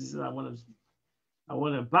comes, he says, I want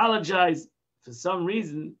to apologize. For some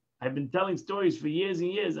reason, I've been telling stories for years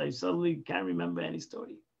and years. I suddenly can't remember any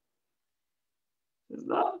story. He says,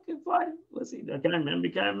 no, okay, fine. Let's see. I can't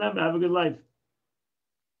remember. Have a good life.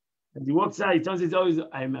 As he walks out, he tells his always,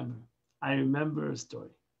 I remember a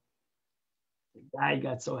story. The guy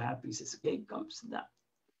got so happy. He says, okay, come sit down.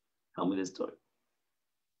 Tell me this story.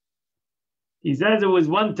 He says there was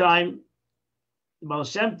one time, the Baal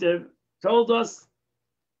Shem Tov told us,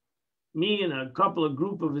 me and a couple of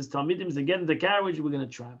group of his Talmidim, to get in the carriage, we're going to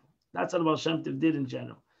travel. That's what the Baal Shem Tov did in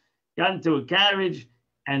general. Got into a carriage,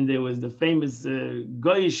 and there was the famous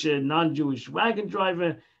Goyish, non-Jewish wagon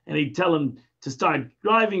driver, and he'd tell him to start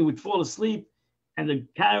driving, he would fall asleep, and the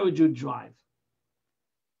carriage would drive.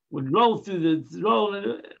 Would roll through the roll, and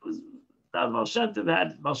it was that Baal Shem Tov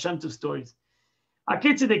had Baal Shem Tov stories. Our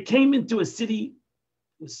kids, they came into a city,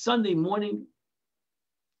 it was Sunday morning.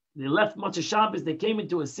 They left Motzei Shabbos, they came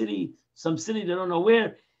into a city, some city they don't know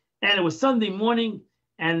where, and it was Sunday morning,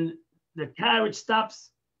 and the carriage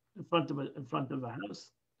stops in front of a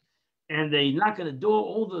house, and they knock on the door.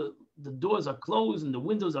 All the doors are closed and the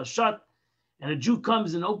windows are shut, and a Jew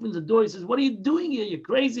comes and opens the door. He says, what are you doing here? You're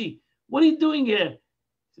crazy. What are you doing here?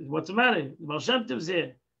 He says, what's the matter? The Baal Shem Tov's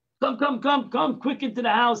here. Come quick into the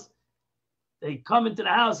house. They come into the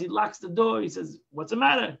house. He locks the door. He says, what's the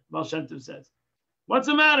matter? Baal Shem Tov says, what's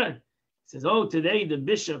the matter? He says, oh, today the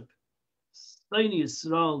bishop, Steini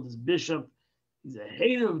Yisrael, this bishop, he's a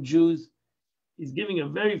hater of Jews. He's giving a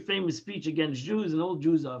very famous speech against Jews, and all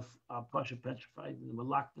Jews are Pasha petrified, and we're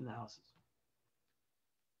locked in the houses.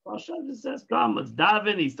 Baal Shem Tov says, come, let's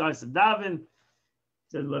daven. He starts to daven.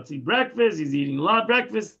 He says, let's eat breakfast. He's eating a lot of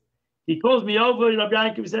breakfast. He calls me over, Rabbi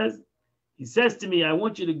Yaakov says. He says to me, I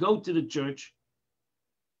want you to go to the church.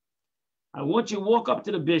 I want you to walk up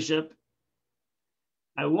to the bishop.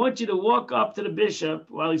 I want you to walk up to the bishop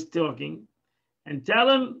while he's talking and tell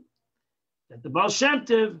him that the Baal Shem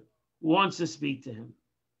Tov wants to speak to him.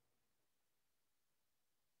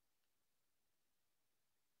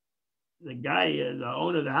 The guy, the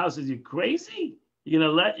owner of the house, says, you crazy? You're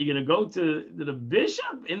gonna go to the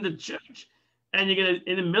bishop in the church? And you're going to,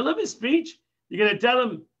 in the middle of his speech, you're going to tell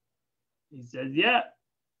him, he says, yeah.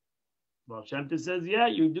 Baal Shem Tov says, yeah,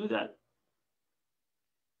 you do that.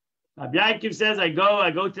 Rabbi Yaakov says, I go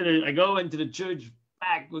into the church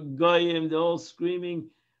back with goyim, they're all screaming.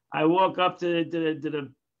 I walk up to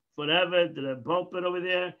the pulpit over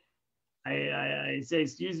there. I say,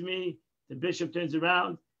 excuse me. The bishop turns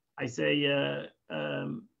around. I say, the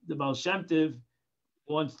Baal Shem Tov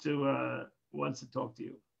wants to talk to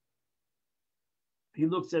you. He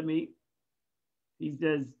looks at me. He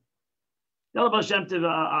says, tell the Baal Shem Tov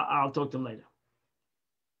I'll talk to him later.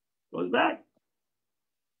 Goes back.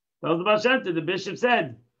 Tells the Baal Shem Tov, the bishop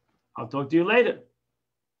said, I'll talk to you later.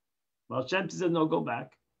 Baal Shem Tov said, no, go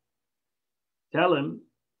back. Tell him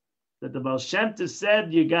that the Baal Shem Tov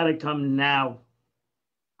said, you got to come now.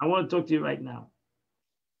 I want to talk to you right now.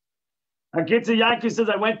 Akitza Yaakov says,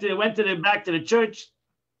 I went back to the church.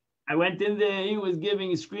 I went in there. He was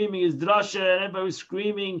screaming his drasha, and everybody was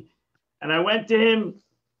screaming. And I went to him.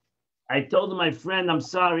 I told him, my friend, I'm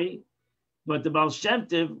sorry, but the Baal Shem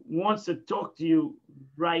Tov wants to talk to you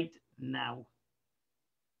right now.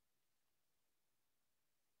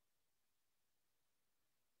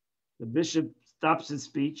 The bishop stops his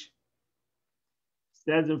speech,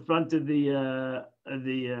 stands in front of the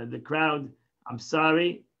crowd. I'm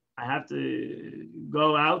sorry, I have to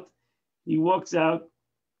go out. He walks out,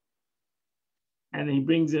 and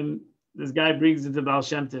this guy brings him to Baal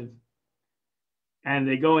Shem Tov. And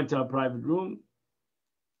they go into a private room.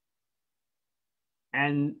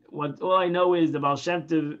 And all I know is the Baal Shem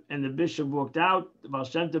Tov and the bishop walked out. The Baal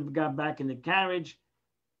Shem Tov got back in the carriage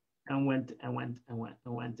and went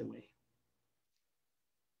away.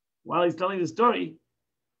 While he's telling the story,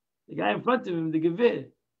 the guy in front of him, the Gevir,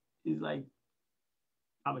 he's like,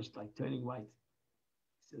 I was like turning white.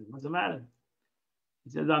 He says, what's the matter?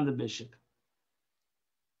 He says, I'm the bishop.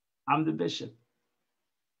 I'm the bishop.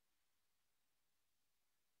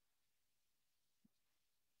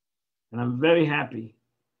 And I'm very happy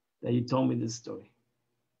that you told me this story.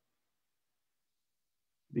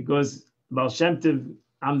 Because Baal Shem Tov,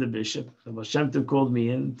 I'm the bishop. So Baal Shem Tov called me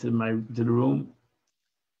in to the room,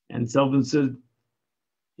 and said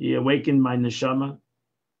he awakened my neshama,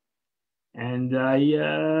 and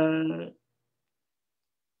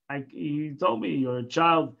he told me, you're a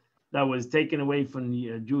child that was taken away from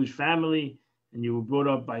the Jewish family, and you were brought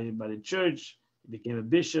up by the church. You became a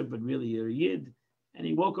bishop, but really you're a yid. And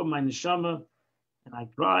he woke up my neshama, and I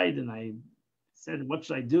cried, and I said, what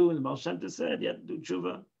should I do? And the Baal Shem Tov said, you have to do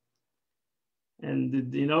tshuva.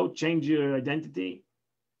 And, change your identity.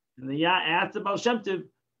 And then I asked the Baal Shem Tov,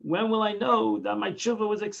 when will I know that my tshuva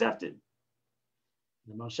was accepted?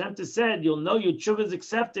 And the Baal Shem Tov said, you'll know your tshuva is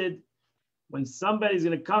accepted when somebody's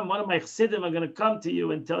going to come, one of my chassidim are going to come to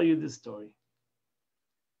you and tell you this story.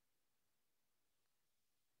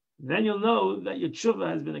 Then you'll know that your tshuva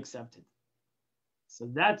has been accepted. So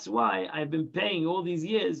that's why I've been paying all these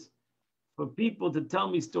years for people to tell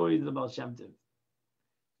me stories about Shem Tov.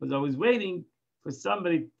 Because I was waiting for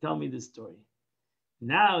somebody to tell me this story.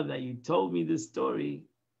 Now that you told me this story,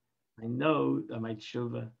 I know that my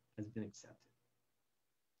tshuva has been accepted.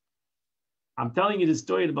 I'm telling you the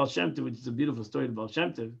story about Shem Tov, which is a beautiful story about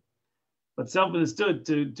Shem Tov, but self-understood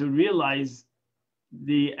to realize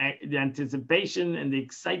the anticipation and the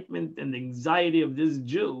excitement and the anxiety of this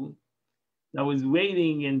Jew that was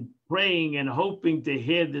waiting and praying and hoping to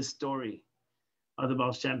hear this story of the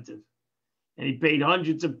Baal Shem Tov. And he paid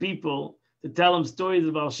hundreds of people to tell him stories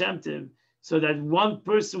about Shem Tov so that one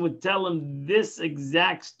person would tell him this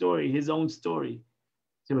exact story, his own story,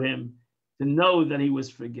 to him, to know that he was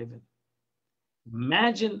forgiven.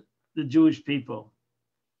 Imagine the Jewish people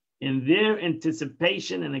in their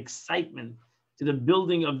anticipation and excitement to the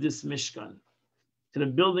building of this Mishkan, to the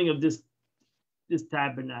building of this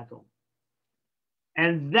tabernacle.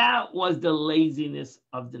 And that was the laziness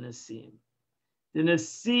of the Nasiim. The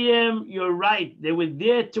Nasiim, you're right, they were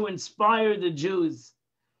there to inspire the Jews.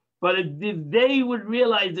 But if they would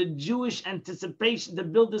realize the Jewish anticipation to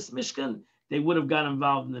build this Mishkan, they would have got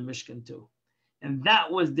involved in the Mishkan too. And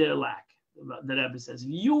that was their lack. The Rebbe says, if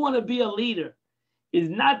you want to be a leader, it's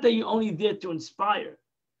not that you're only there to inspire,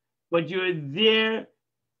 but you're there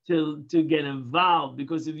to get involved.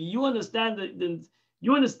 Because if you understand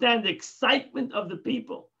you understand the excitement of the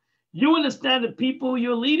people, you understand the people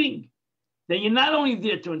you're leading, then you're not only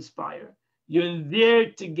there to inspire, you're there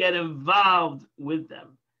to get involved with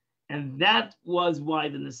them. And that was why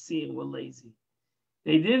the Nasiim were lazy.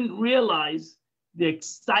 They didn't realize the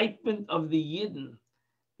excitement of the Yidden.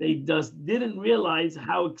 They just didn't realize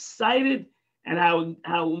how excited and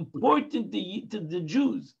how important to the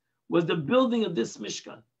Jews was the building of this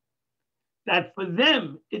Mishkan. that for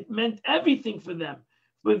them, it meant everything for them.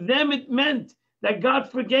 For them, it meant that God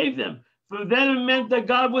forgave them. For them, it meant that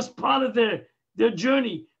God was part of their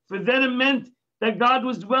journey. For them, it meant that God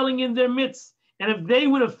was dwelling in their midst. And if they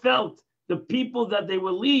would have felt the people that they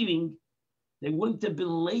were leading, they wouldn't have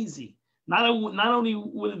been lazy. Not only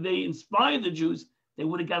would they inspire the Jews, they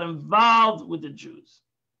would have got involved with the Jews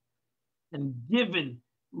and given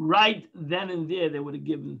right then and there. They would have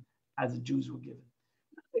given as the Jews were given.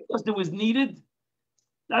 Not because it was needed.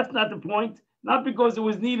 That's not the point. Not because it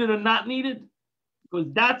was needed or not needed, because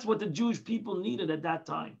that's what the Jewish people needed at that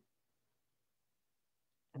time.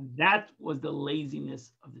 And that was the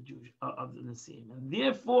laziness of the Jewish of the Nesiim. And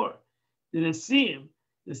therefore, the Nesiim,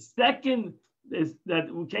 the second is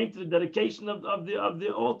that we came to the dedication of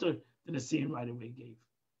the altar, the Nesiim right away gave.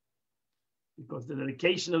 Because the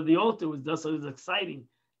dedication of the altar was just as exciting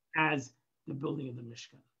as the building of the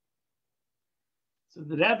Mishkan. So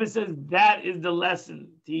the Rebbe says that is the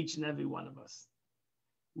lesson to each and every one of us.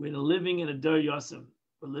 We're living in a Dur Yosem.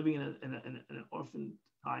 We're living in an orphan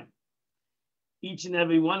time. Each and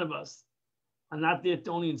every one of us are not there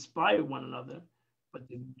to only inspire one another, but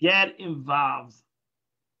to get involved.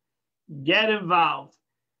 Get involved.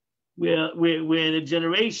 We're in a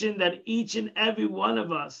generation that each and every one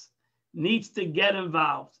of us needs to get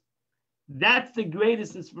involved. That's the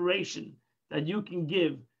greatest inspiration that you can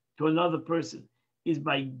give to another person, is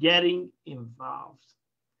by getting involved.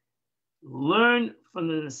 Learn from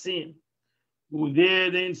the Nesiim, who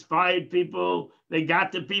they inspired people, they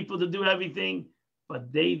got the people to do everything,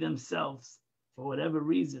 but they themselves, for whatever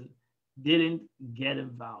reason, didn't get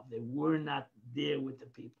involved. They were not there with the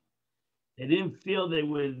people. They didn't feel they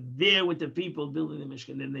were there with the people building the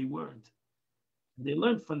Mishkan, then they weren't. They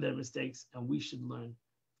learned from their mistakes, and we should learn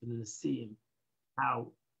from the Nesiim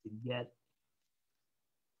how to get.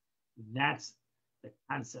 That's the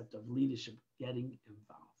concept of leadership, getting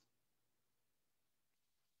involved.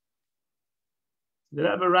 The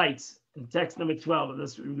Rebbe writes in text number 12, and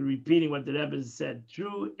that's repeating what the Rebbe said.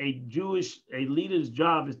 True, a leader's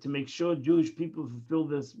job is to make sure Jewish people fulfill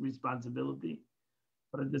this responsibility,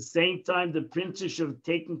 but at the same time, the princes should have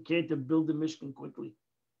taken care to build the Mishkan quickly,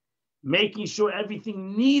 making sure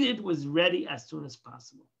everything needed was ready as soon as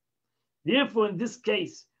possible. Therefore, in this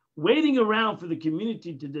case, waiting around for the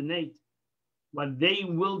community to donate what they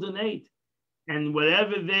will donate, and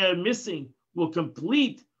whatever they're missing will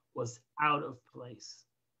complete, was out of place.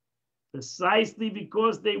 Precisely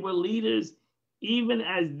because they were leaders, even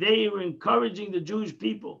as they were encouraging the Jewish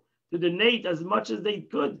people to donate as much as they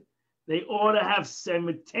could, they ought to have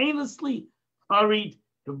simultaneously hurried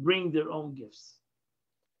to bring their own gifts,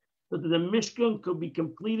 so that the Mishkan could be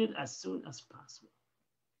completed as soon as possible.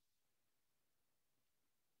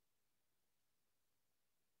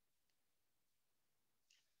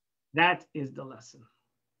 That is the lesson.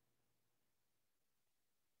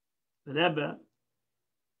 The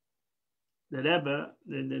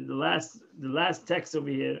last text over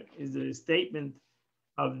here is a statement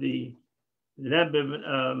of the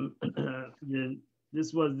Rebbe.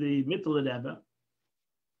 This was the Mittel Rebbe.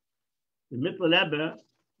 The Mittel Rebbe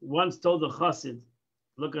once told the Chassid,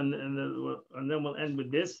 look, and then we'll end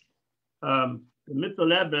with this. The Mittel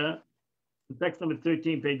Rebbe, text number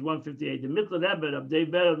 13, page 158. The Mittel Rebbe of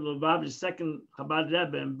Deber Lubavitch's second Chabad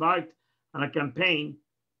Rebbe embarked on a campaign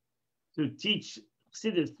to teach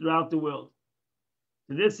Chassidus throughout the world.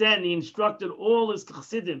 To this end, he instructed all his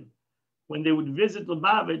Chassidim, when they would visit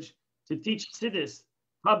Lubavitch, to teach Chassidus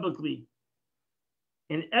publicly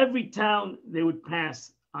in every town they would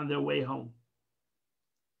pass on their way home.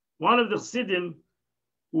 One of the Chassidim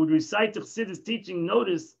who would recite the Chassidus teaching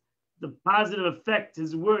noticed the positive effect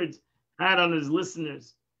his words had on his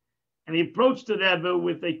listeners, and he approached the Rebbe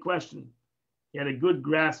with a question. He had a good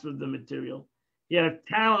grasp of the material. He had a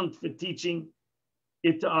talent for teaching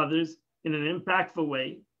it to others in an impactful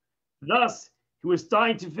way. Thus, he was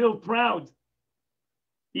starting to feel proud,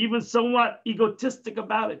 even somewhat egotistic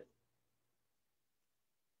about it.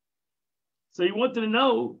 So he wanted to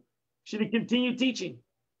know, should he continue teaching?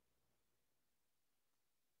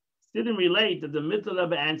 Didn't relate that the Mittel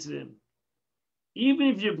Rebbe answered him, even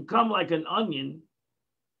if you become like an onion,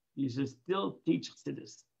 you should still teach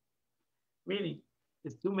Chassidus. Meaning,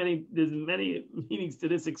 there's many meanings to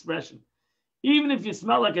this expression. Even if you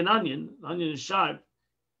smell like an onion is sharp,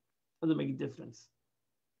 doesn't make a difference.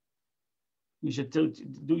 You should do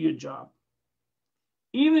your job.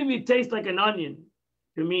 Even if you taste like an onion,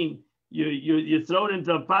 I mean, you throw it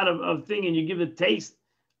into a pot of thing and you give the taste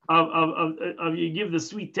of you give the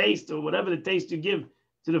sweet taste or whatever the taste you give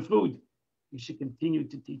to the food, you should continue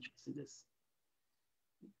to teach Chassidus.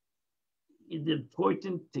 it's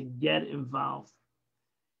important to get involved.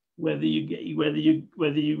 Whether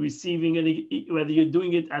you're receiving it, whether you're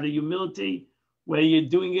doing it out of humility, whether you're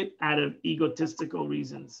doing it out of egotistical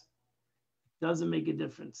reasons, it doesn't make a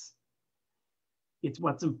difference. It's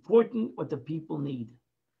what's important, what the people need.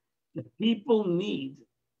 The people need,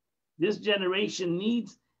 this generation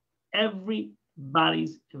needs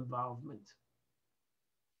everybody's involvement.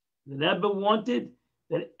 The Rebbe wanted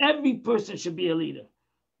that every person should be a leader,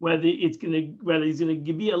 whether he's going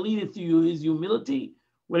to be a leader through his humility,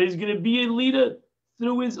 whether he's going to be a leader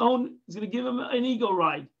through his own, it's going to give him an ego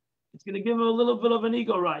ride. It's going to give him a little bit of an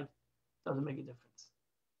ego ride. Doesn't make a difference.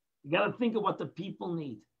 You got to think of what the people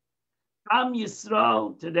need. Am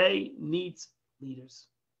Yisrael today needs leaders.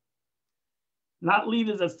 Not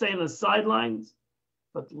leaders that stay on the sidelines,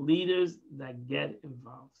 but leaders that get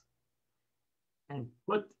involved and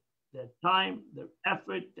put their time, their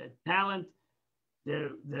effort, their talent,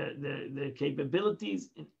 their capabilities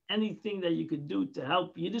in anything that you could do to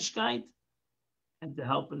help Yiddishkeit and to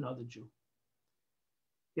help another Jew.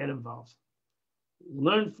 Get involved.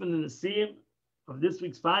 Learn from the Nasiim of this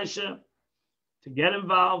week's Parsha to get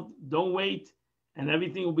involved. Don't wait, and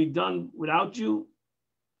everything will be done without you.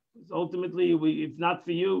 Because ultimately, if not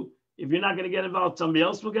for you, if you're not going to get involved, somebody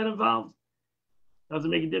else will get involved. Doesn't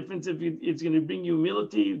make a difference if it's going to bring you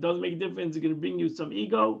humility. It doesn't make a difference. It's going to bring you some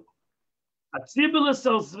ego. A tzibulus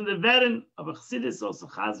from the veteran of a chassidus, also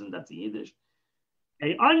chazan, that's in Yiddish.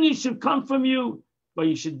 A onion should come from you, but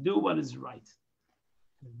you should do what is right.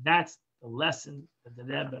 And that's the lesson that the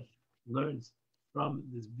Rebbe learns from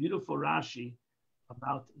this beautiful Rashi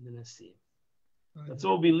about the Nasiim. Let's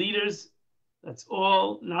all be leaders. Let's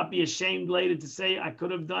all not be ashamed later to say, I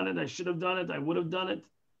could have done it, I should have done it, I would have done it.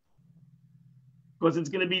 Because it's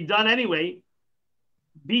going to be done anyway.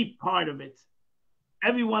 Be part of it.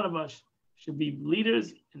 Every one of us should be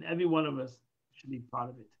leaders, and every one of us should be part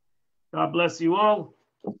of it. God bless you all.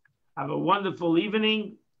 Have a wonderful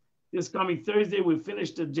evening. This coming Thursday, we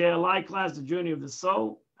finish the JLI class, The Journey of the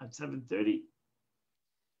Soul, at 7:30.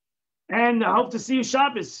 And I hope to see you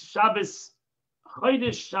Shabbos. Shabbos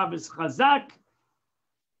Chodesh, Shabbos Chazak.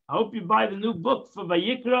 I hope you buy the new book for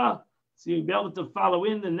Vayikra, so you'll be able to follow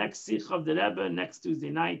in the next Sikh of the Rebbe next Tuesday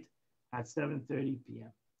night at 7:30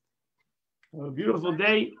 p.m. Have a beautiful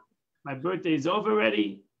day. My birthday is over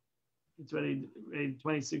already. It's already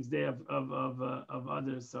 26th day of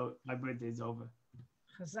others, so my birthday is over.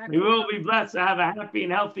 We will be blessed to have a happy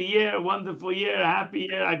and healthy year, a wonderful year, a happy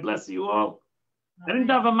year. I bless you all. I didn't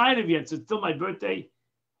have a mitzvah yet, so it's still my birthday.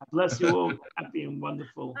 I bless you all. Happy and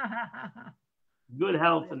wonderful. Good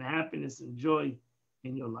health and happiness and joy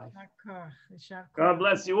in your life. God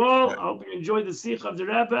bless you all. I hope you enjoyed the Sikh of the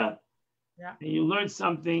Rebbe. Yeah. And you learned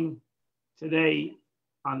something today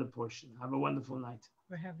on the portion. Have a wonderful night.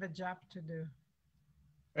 We have a job to do.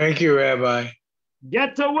 Thank you, Rabbi.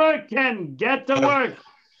 Get to work, Ken. Get to work.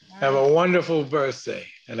 Have a wonderful birthday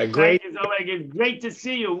and a great. It's great to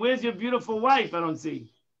see you. Where's your beautiful wife? I don't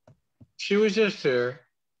see. She was just here.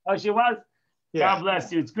 Oh, she was? Yeah. God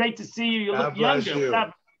bless you. It's great to see you. You look younger.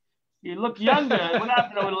 You. You look younger. What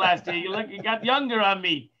happened over the last year? You got younger on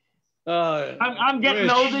me. I'm getting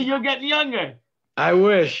older. You're getting younger. I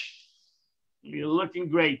wish. You're looking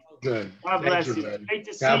great. Good. God bless you. Great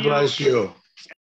to see you. God bless you.